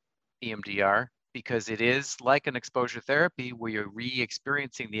favor EMDR because it is like an exposure therapy where you're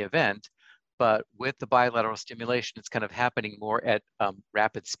re-experiencing the event, but with the bilateral stimulation, it's kind of happening more at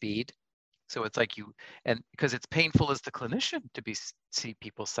rapid speed. So it's like and because it's painful as the clinician to see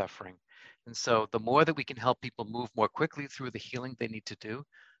people suffering. And so the more that we can help people move more quickly through the healing they need to do,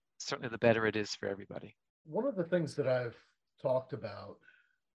 certainly the better it is for everybody. One of the things that I've talked about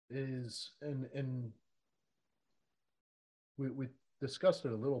is, and we discussed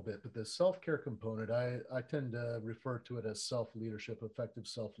it a little bit, but the self-care component, I tend to refer to it as self-leadership, effective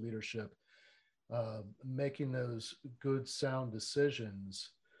self-leadership, making those good, sound decisions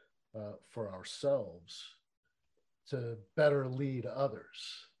for ourselves to better lead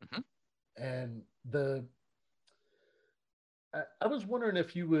others. And I was wondering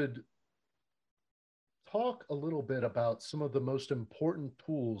if you would talk a little bit about some of the most important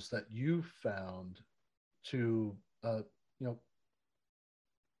tools that you found to,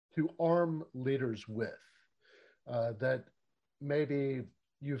 to arm leaders with, that maybe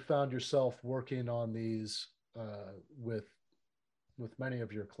you found yourself working on these with many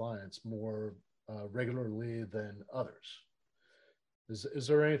of your clients more regularly than others. Is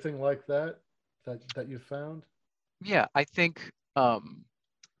there anything like that you found? Yeah, I think, well,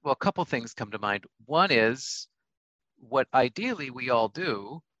 a couple things come to mind. One is what ideally we all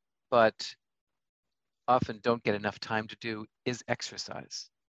do, but often don't get enough time to do, is exercise,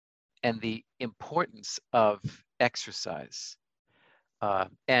 and the importance of exercise.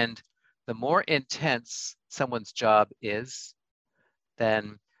 And the more intense someone's job is,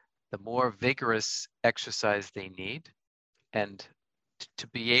 then the more vigorous exercise they need. And to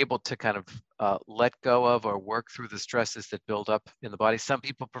be able to kind of let go of or work through the stresses that build up in the body. Some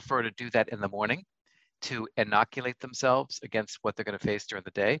people prefer to do that in the morning to inoculate themselves against what they're going to face during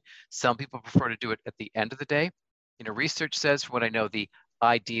the day. Some people prefer to do it at the end of the day. Research says, from what I know, the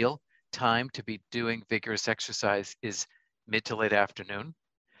ideal time to be doing vigorous exercise is mid to late afternoon.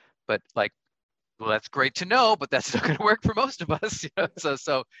 But well, that's great to know, but that's not going to work for most of us.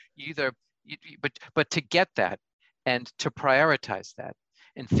 So but to get that and to prioritize that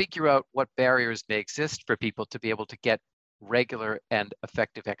and figure out what barriers may exist for people to be able to get regular and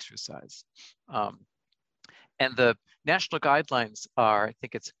effective exercise. And the national guidelines are, I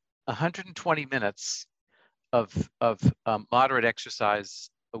think it's 120 minutes of moderate exercise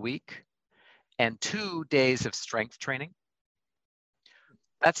a week and 2 days of strength training.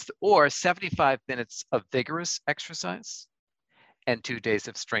 or 75 minutes of vigorous exercise and 2 days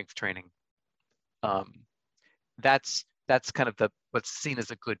of strength training. That's kind of what's seen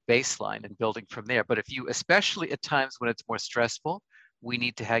as a good baseline and building from there. But if you, especially at times when it's more stressful, we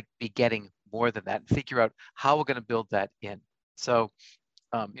need to be getting more than that and figure out how we're going to build that in. So,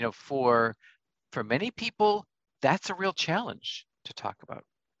 for many people, that's a real challenge to talk about.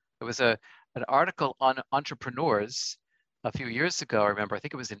 There was an article on entrepreneurs a few years ago. I remember, I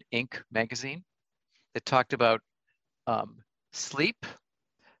think it was in Inc. magazine, that talked about sleep,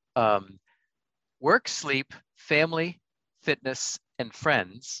 work, sleep, family, fitness, and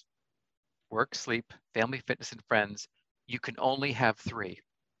friends. Work, sleep, family, fitness, and friends. You can only have 3.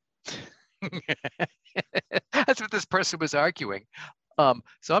 That's what this person was arguing.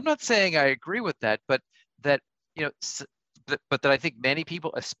 So I'm not saying I agree with that, but that, but that I think many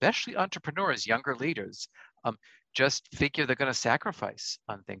people, especially entrepreneurs, younger leaders, just figure they're going to sacrifice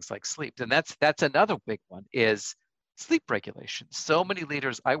on things like sleep. And that's another big one, is sleep regulation. So many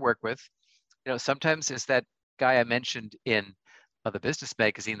leaders I work with, sometimes is that guy I mentioned in the business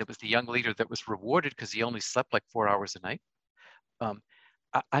magazine that was the young leader that was rewarded because he only slept like 4 hours a night.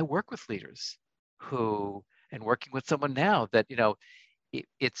 I work with leaders and working with someone now that,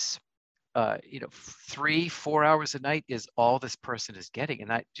 it's 3-4 hours a night is all this person is getting.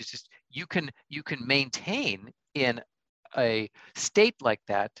 And you can maintain in a state like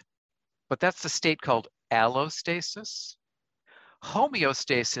that, but that's the state called allostasis.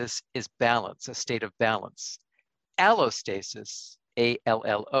 Homeostasis is balance, a state of balance. Allostasis,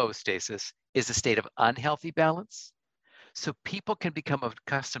 A-L-L-O stasis, is a state of unhealthy balance. So people can become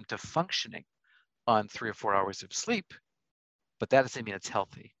accustomed to functioning on 3 or 4 hours of sleep, but that doesn't mean it's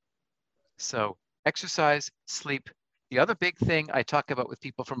healthy. So exercise, sleep. The other big thing I talk about with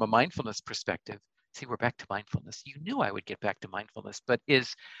people from a mindfulness perspective, see, we're back to mindfulness. You knew I would get back to mindfulness, but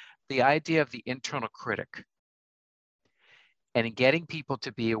is the idea of the internal critic. And in getting people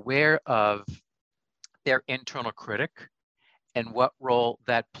to be aware of their internal critic and what role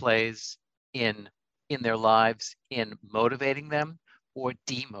that plays in their lives, in motivating them or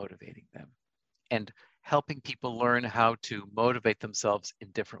demotivating them, and helping people learn how to motivate themselves in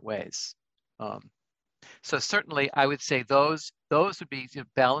different ways. So certainly I would say those would be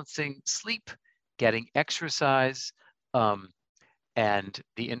balancing sleep, getting exercise, and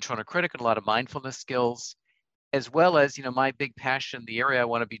the internal critic, and a lot of mindfulness skills, as well as, my big passion, the area I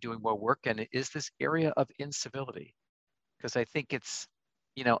want to be doing more work in, is this area of incivility. Because I think it's,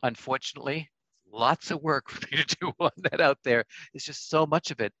 unfortunately, lots of work for me to do on that out there. There's just so much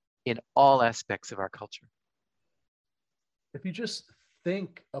of it in all aspects of our culture. If you just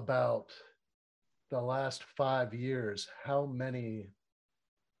think about the last 5 years, how many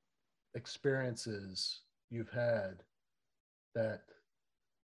experiences you've had that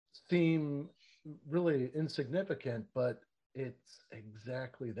seem really insignificant, but it's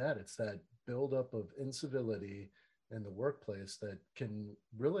exactly that. It's that buildup of incivility in the workplace that can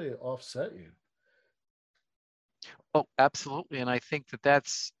really offset you. Oh, absolutely. And I think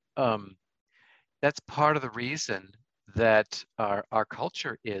that's part of the reason that our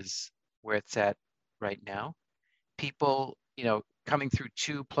culture is where it's at right now. People, coming through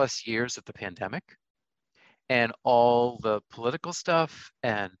 2+ years of the pandemic and all the political stuff,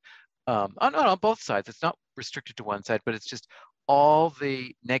 and on both sides. It's not restricted to one side, but it's just all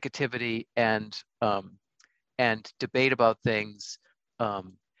the negativity and debate about things,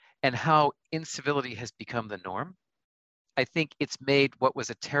 and how incivility has become the norm. I think it's made what was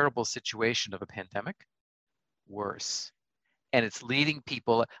a terrible situation of a pandemic worse. And it's leading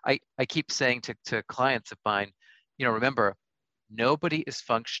people, I keep saying to clients of mine, remember, nobody is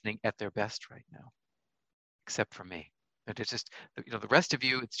functioning at their best right now, except for me. And it's just, the rest of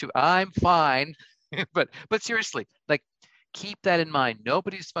you, I'm fine. but seriously, like, keep that in mind.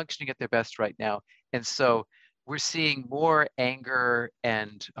 Nobody's functioning at their best right now. And so we're seeing more anger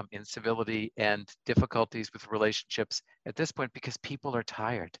and incivility and difficulties with relationships at this point because people are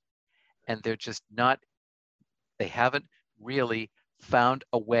tired and they're just they haven't really found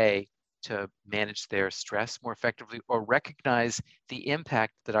a way to manage their stress more effectively or recognize the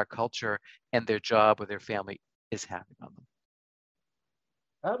impact that our culture and their job or their family is having on them.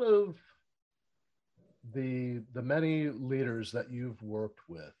 Out of the many leaders that you've worked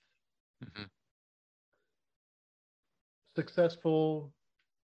with, mm-hmm. successful,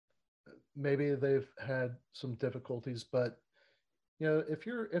 maybe they've had some difficulties, but if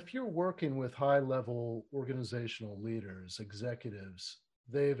you're working with high-level organizational leaders, executives,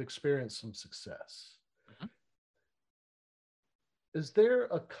 they've experienced some success. Mm-hmm. Is there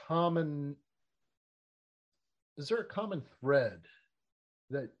a common thread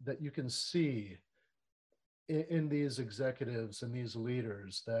that you can see in these executives and these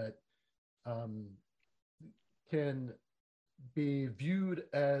leaders that can be viewed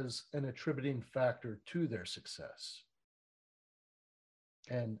as an attributing factor to their success?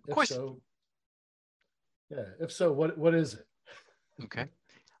 And if so, what is it? Okay.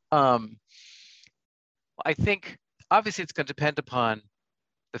 I think obviously it's going to depend upon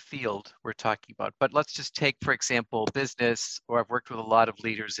the field we're talking about, but let's just take, for example, business, or I've worked with a lot of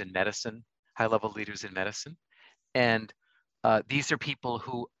leaders in medicine, high-level leaders in medicine. And these are people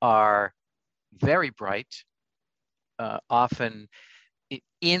who are very bright, often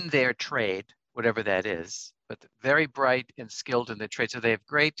in their trade, whatever that is, but very bright and skilled in their trade. So they have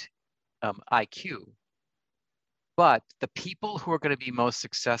great IQ. But the people who are going to be most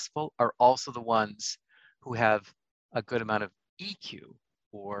successful are also the ones who have a good amount of EQ,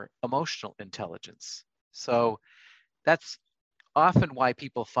 or emotional intelligence. So that's often why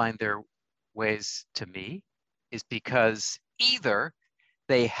people find their ways to me, is because either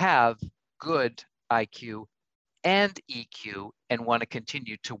they have good IQ and EQ and want to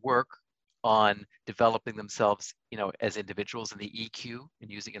continue to work on developing themselves, as individuals in the EQ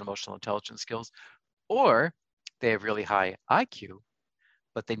and using emotional intelligence skills, or they have really high IQ,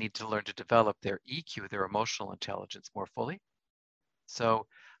 but they need to learn to develop their EQ, their emotional intelligence, more fully. So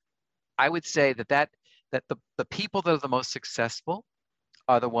I would say that the people that are the most successful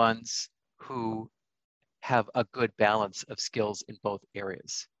are the ones who have a good balance of skills in both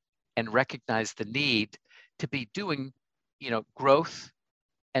areas and recognize the need to be doing, growth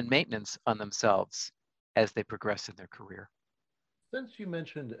and maintenance on themselves as they progress in their career. Since you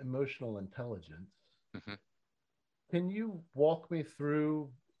mentioned emotional intelligence, can you walk me through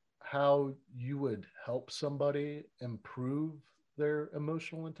how you would help somebody improve their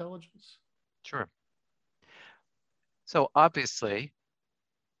emotional intelligence? Sure. So obviously,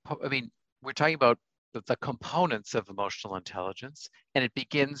 we're talking about the components of emotional intelligence, and it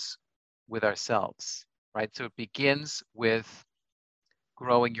begins with ourselves, right? So it begins with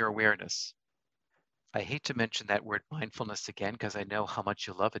growing your awareness. I hate to mention that word mindfulness again, because I know how much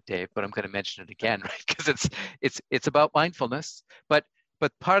you love it, Dave, but I'm going to mention it again, right? Because it's about mindfulness. But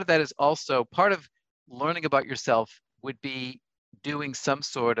part of that is also part of learning about yourself would be doing some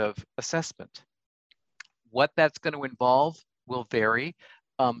sort of assessment. What that's going to involve will vary.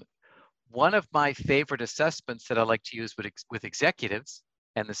 One of my favorite assessments that I like to use with executives,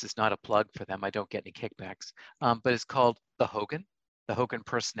 and this is not a plug for them, I don't get any kickbacks, but it's called the Hogan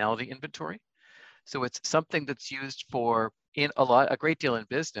Personality Inventory. So it's something that's used for a great deal in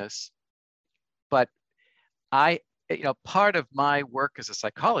business. But part of my work as a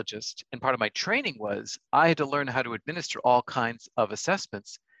psychologist and part of my training was I had to learn how to administer all kinds of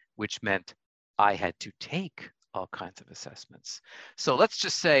assessments, which meant I had to take all kinds of assessments. So let's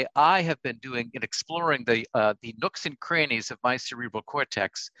just say I have been doing and exploring the nooks and crannies of my cerebral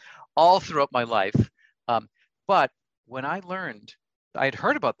cortex all throughout my life. But when I learned, I had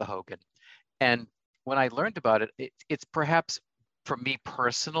heard about the Hogan, and when I learned about it, it's perhaps, for me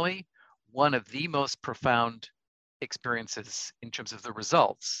personally, one of the most profound experiences in terms of the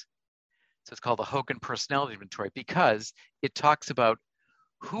results. So it's called the Hogan Personality Inventory, because it talks about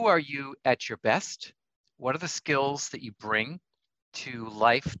who are you at your best, what are the skills that you bring to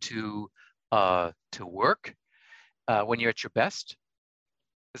life, to work when you're at your best.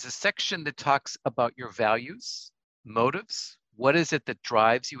 There's a section that talks about your values, motives. What is it that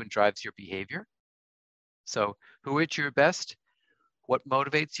drives you and drives your behavior? So who are at your best? What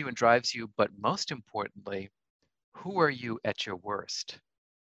motivates you and drives you? But most importantly, who are you at your worst?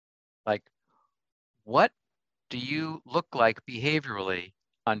 Like, what do you look like behaviorally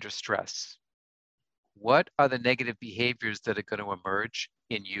under stress? What are the negative behaviors that are going to emerge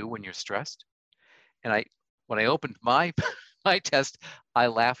in you when you're stressed? And when I opened my test, I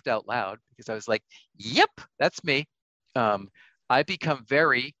laughed out loud because I was like, yep, that's me. I become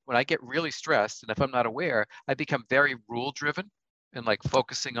when I get really stressed, and if I'm not aware, I become very rule driven and like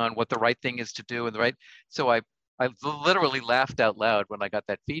focusing on what the right thing is to do and so I literally laughed out loud when I got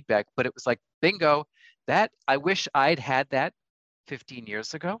that feedback, but it was like, bingo, that I wish I'd had that 15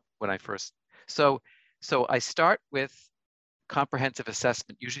 years ago when I first, so I start with comprehensive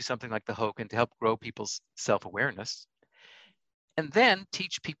assessment, usually something like the Hogan, to help grow people's self-awareness, and then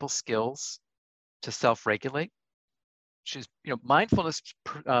teach people skills to self-regulate, which is, mindfulness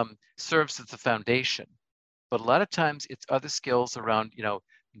serves as the foundation, but a lot of times it's other skills around,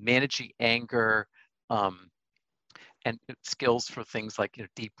 managing anger, and skills for things like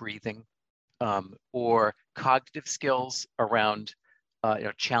deep breathing, or cognitive skills around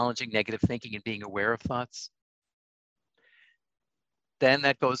challenging negative thinking and being aware of thoughts. then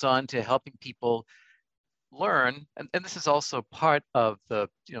that goes on to helping people learn, and this is also part of the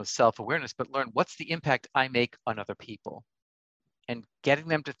self-awareness, but learn what's the impact I make on other people, and getting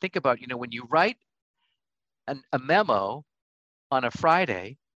them to think about, when you write a memo on a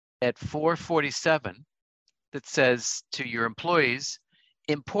Friday at 4:47 that says to your employees,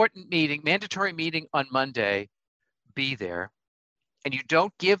 important meeting, mandatory meeting on Monday, be there, and you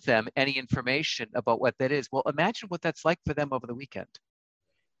don't give them any information about what that is, well, imagine what that's like for them over the weekend.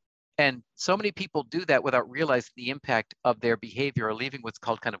 And so many people do that without realizing the impact of their behavior, or leaving what's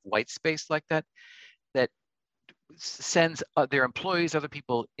called kind of white space like that, that sends their employees, other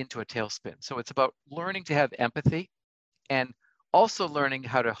people, into a tailspin. So it's about learning to have empathy, and also learning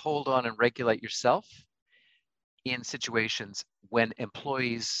how to hold on and regulate yourself in situations when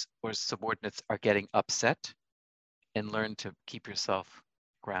employees or subordinates are getting upset, and learn to keep yourself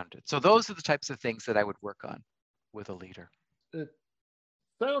grounded. So those are the types of things that I would work on with a leader. It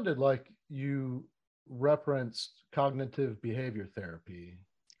sounded like you referenced cognitive behavior therapy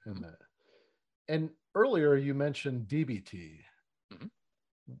in that. And earlier you mentioned DBT. Mm-hmm.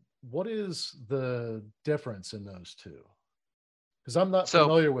 What is the difference in those two? Because I'm not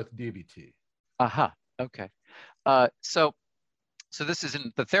familiar with DBT. Okay. So this is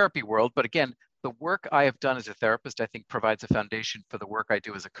in the therapy world, but again, the work I have done as a therapist, I think, provides a foundation for the work I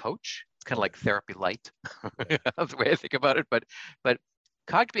do as a coach. It's kind of like therapy light, that's the way I think about it. But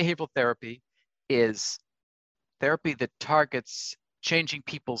cognitive behavioral therapy is therapy that targets changing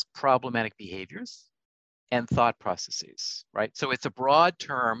people's problematic behaviors and thought processes, right? So it's a broad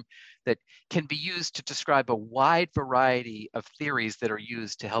term that can be used to describe a wide variety of theories that are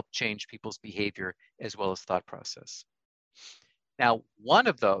used to help change people's behavior as well as thought process. Now, one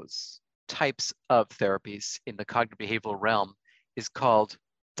of those types of therapies in the cognitive behavioral realm is called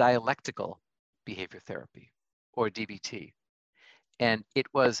dialectical behavior therapy, or DBT. And it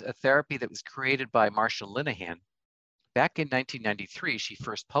was a therapy that was created by Marsha Linehan. Back in 1993, she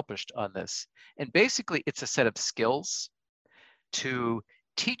first published on this. And basically, it's a set of skills to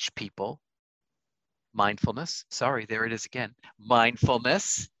teach people mindfulness. Sorry, there it is again.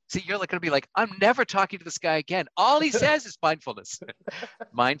 Mindfulness. See, you're going to be like, I'm never talking to this guy again. All he says is mindfulness.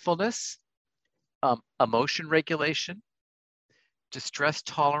 Mindfulness, emotion regulation, distress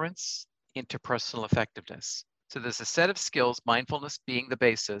tolerance, interpersonal effectiveness. So there's a set of skills, mindfulness being the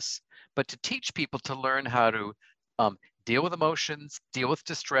basis, but to teach people to learn how to deal with emotions, deal with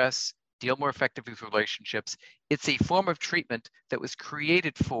distress, deal more effectively with relationships. It's a form of treatment that was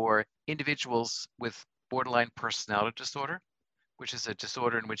created for individuals with borderline personality disorder, which is a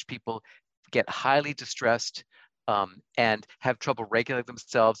disorder in which people get highly distressed and have trouble regulating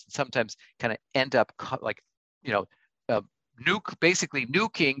themselves, and sometimes kind of end up basically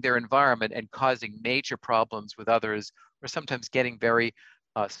nuking their environment and causing major problems with others, or sometimes getting very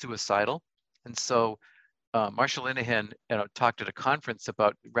suicidal. And so Marsha Linehan talked at a conference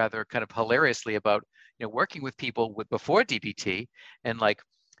about, rather kind of hilariously, about working with people before DBT, and like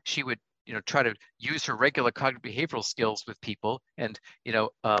she would try to use her regular cognitive behavioral skills with people, and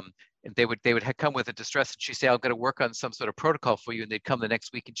and they would come with a distress, and she'd say, I'm going to work on some sort of protocol for you, and they'd come the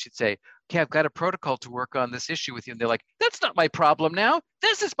next week and she'd say, okay, I've got a protocol to work on this issue with you, and they're like, that's not my problem now,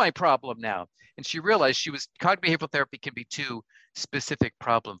 this is my problem now. And she realized cognitive behavioral therapy can be too specific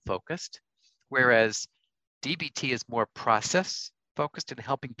problem focused, whereas DBT is more process focused in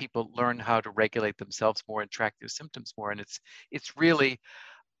helping people learn how to regulate themselves more and track their symptoms more. And it's really,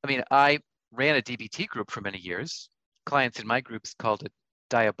 I ran a DBT group for many years. Clients in my groups called it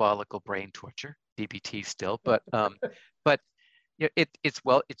diabolical brain torture, DBT still, but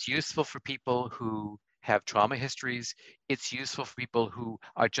it's useful for people who have trauma histories. It's useful for people who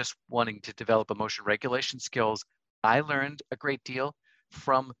are just wanting to develop emotion regulation skills. I learned a great deal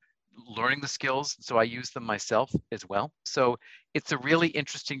from learning the skills, so I use them myself as well. So it's a really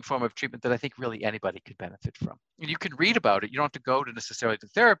interesting form of treatment that I think really anybody could benefit from. And you can read about it. You don't have to go to necessarily to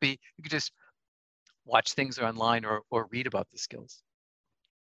therapy. You can just watch things online or read about the skills.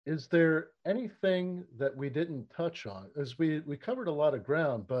 Is there anything that we didn't touch on? As we covered a lot of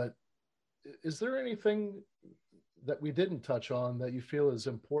ground, but is there anything that we didn't touch on that you feel is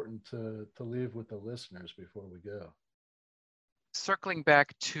important to leave with the listeners before we go? Circling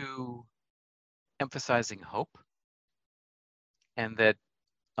back to emphasizing hope, and that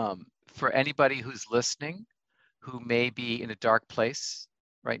for anybody who's listening, who may be in a dark place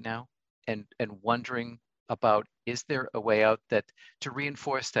right now and wondering about, is there a way out, that to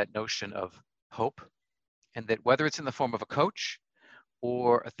reinforce that notion of hope, and that whether it's in the form of a coach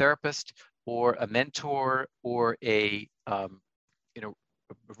or a therapist or a mentor or a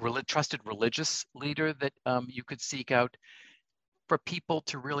trusted religious leader that you could seek out, for people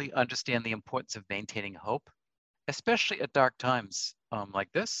to really understand the importance of maintaining hope, especially at dark times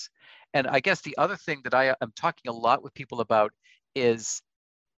like this. And I guess the other thing that I am talking a lot with people about is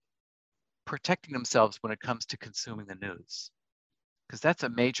protecting themselves when it comes to consuming the news, because that's a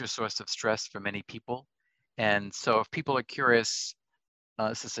major source of stress for many people. And so if people are curious,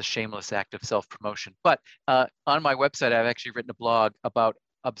 this is a shameless act of self-promotion, but on my website, I've actually written a blog about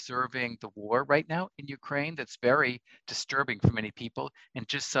observing the war right now in Ukraine that's very disturbing for many people, and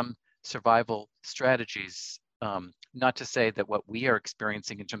just some survival strategies. Not to say that what we are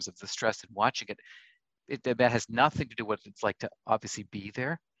experiencing in terms of the stress and watching it, that has nothing to do with what it's like to obviously be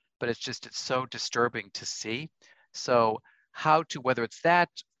there, but it's so disturbing to see. So how to, whether it's that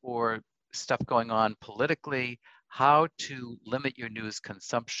or stuff going on politically, how to limit your news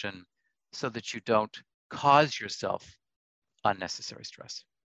consumption so that you don't cause yourself unnecessary stress.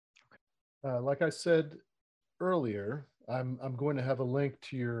 Like I said earlier, I'm going to have a link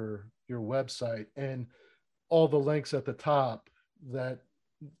to your website and all the links at the top. That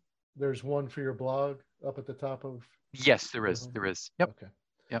there's one for your blog up at the top of. Yes, there is. There is. Yep. Okay.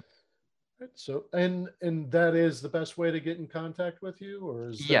 Yep. So, and that is the best way to get in contact with you, or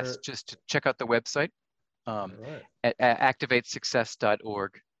is yes, just to check out the website. Right. At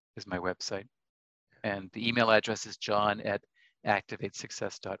activatesuccess.org is my website, and the email address is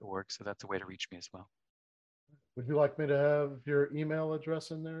john@activatesuccess.org. So that's a way to reach me as well. Would you like me to have your email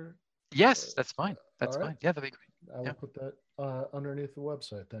address in there? Yes, that's fine. That's right. fine. Yeah, that'd be great. I will put that underneath the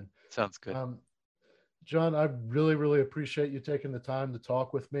website then. Sounds good. John, I really, really appreciate you taking the time to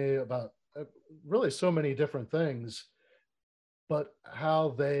talk with me about really so many different things, but how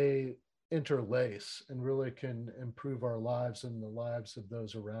they interlace and really can improve our lives and the lives of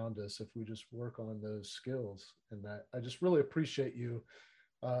those around us if we just work on those skills. And that I just really appreciate you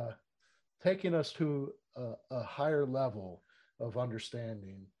taking us to a higher level of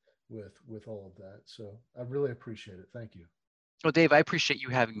understanding with all of that. So I really appreciate it. Thank you. Well, Dave, I appreciate you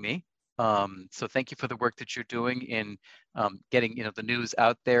having me. So thank you for the work that you're doing in getting the news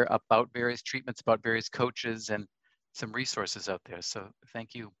out there about various treatments, about various coaches, and some resources out there. So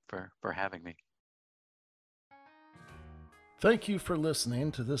thank you for having me. Thank you for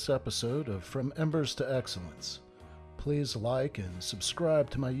listening to this episode of From Embers to Excellence. Please like and subscribe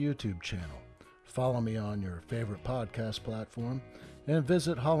to my YouTube channel. Follow me on your favorite podcast platform and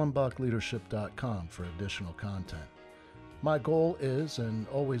visit hollenbachleadership.com for additional content. My goal is and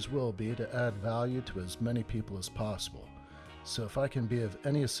always will be to add value to as many people as possible. So if I can be of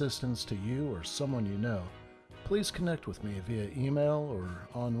any assistance to you or someone you know, please connect with me via email or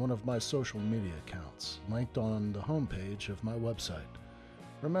on one of my social media accounts, linked on the homepage of my website.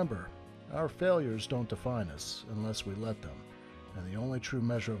 Remember, our failures don't define us unless we let them, and the only true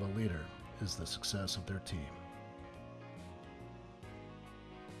measure of a leader is the success of their team.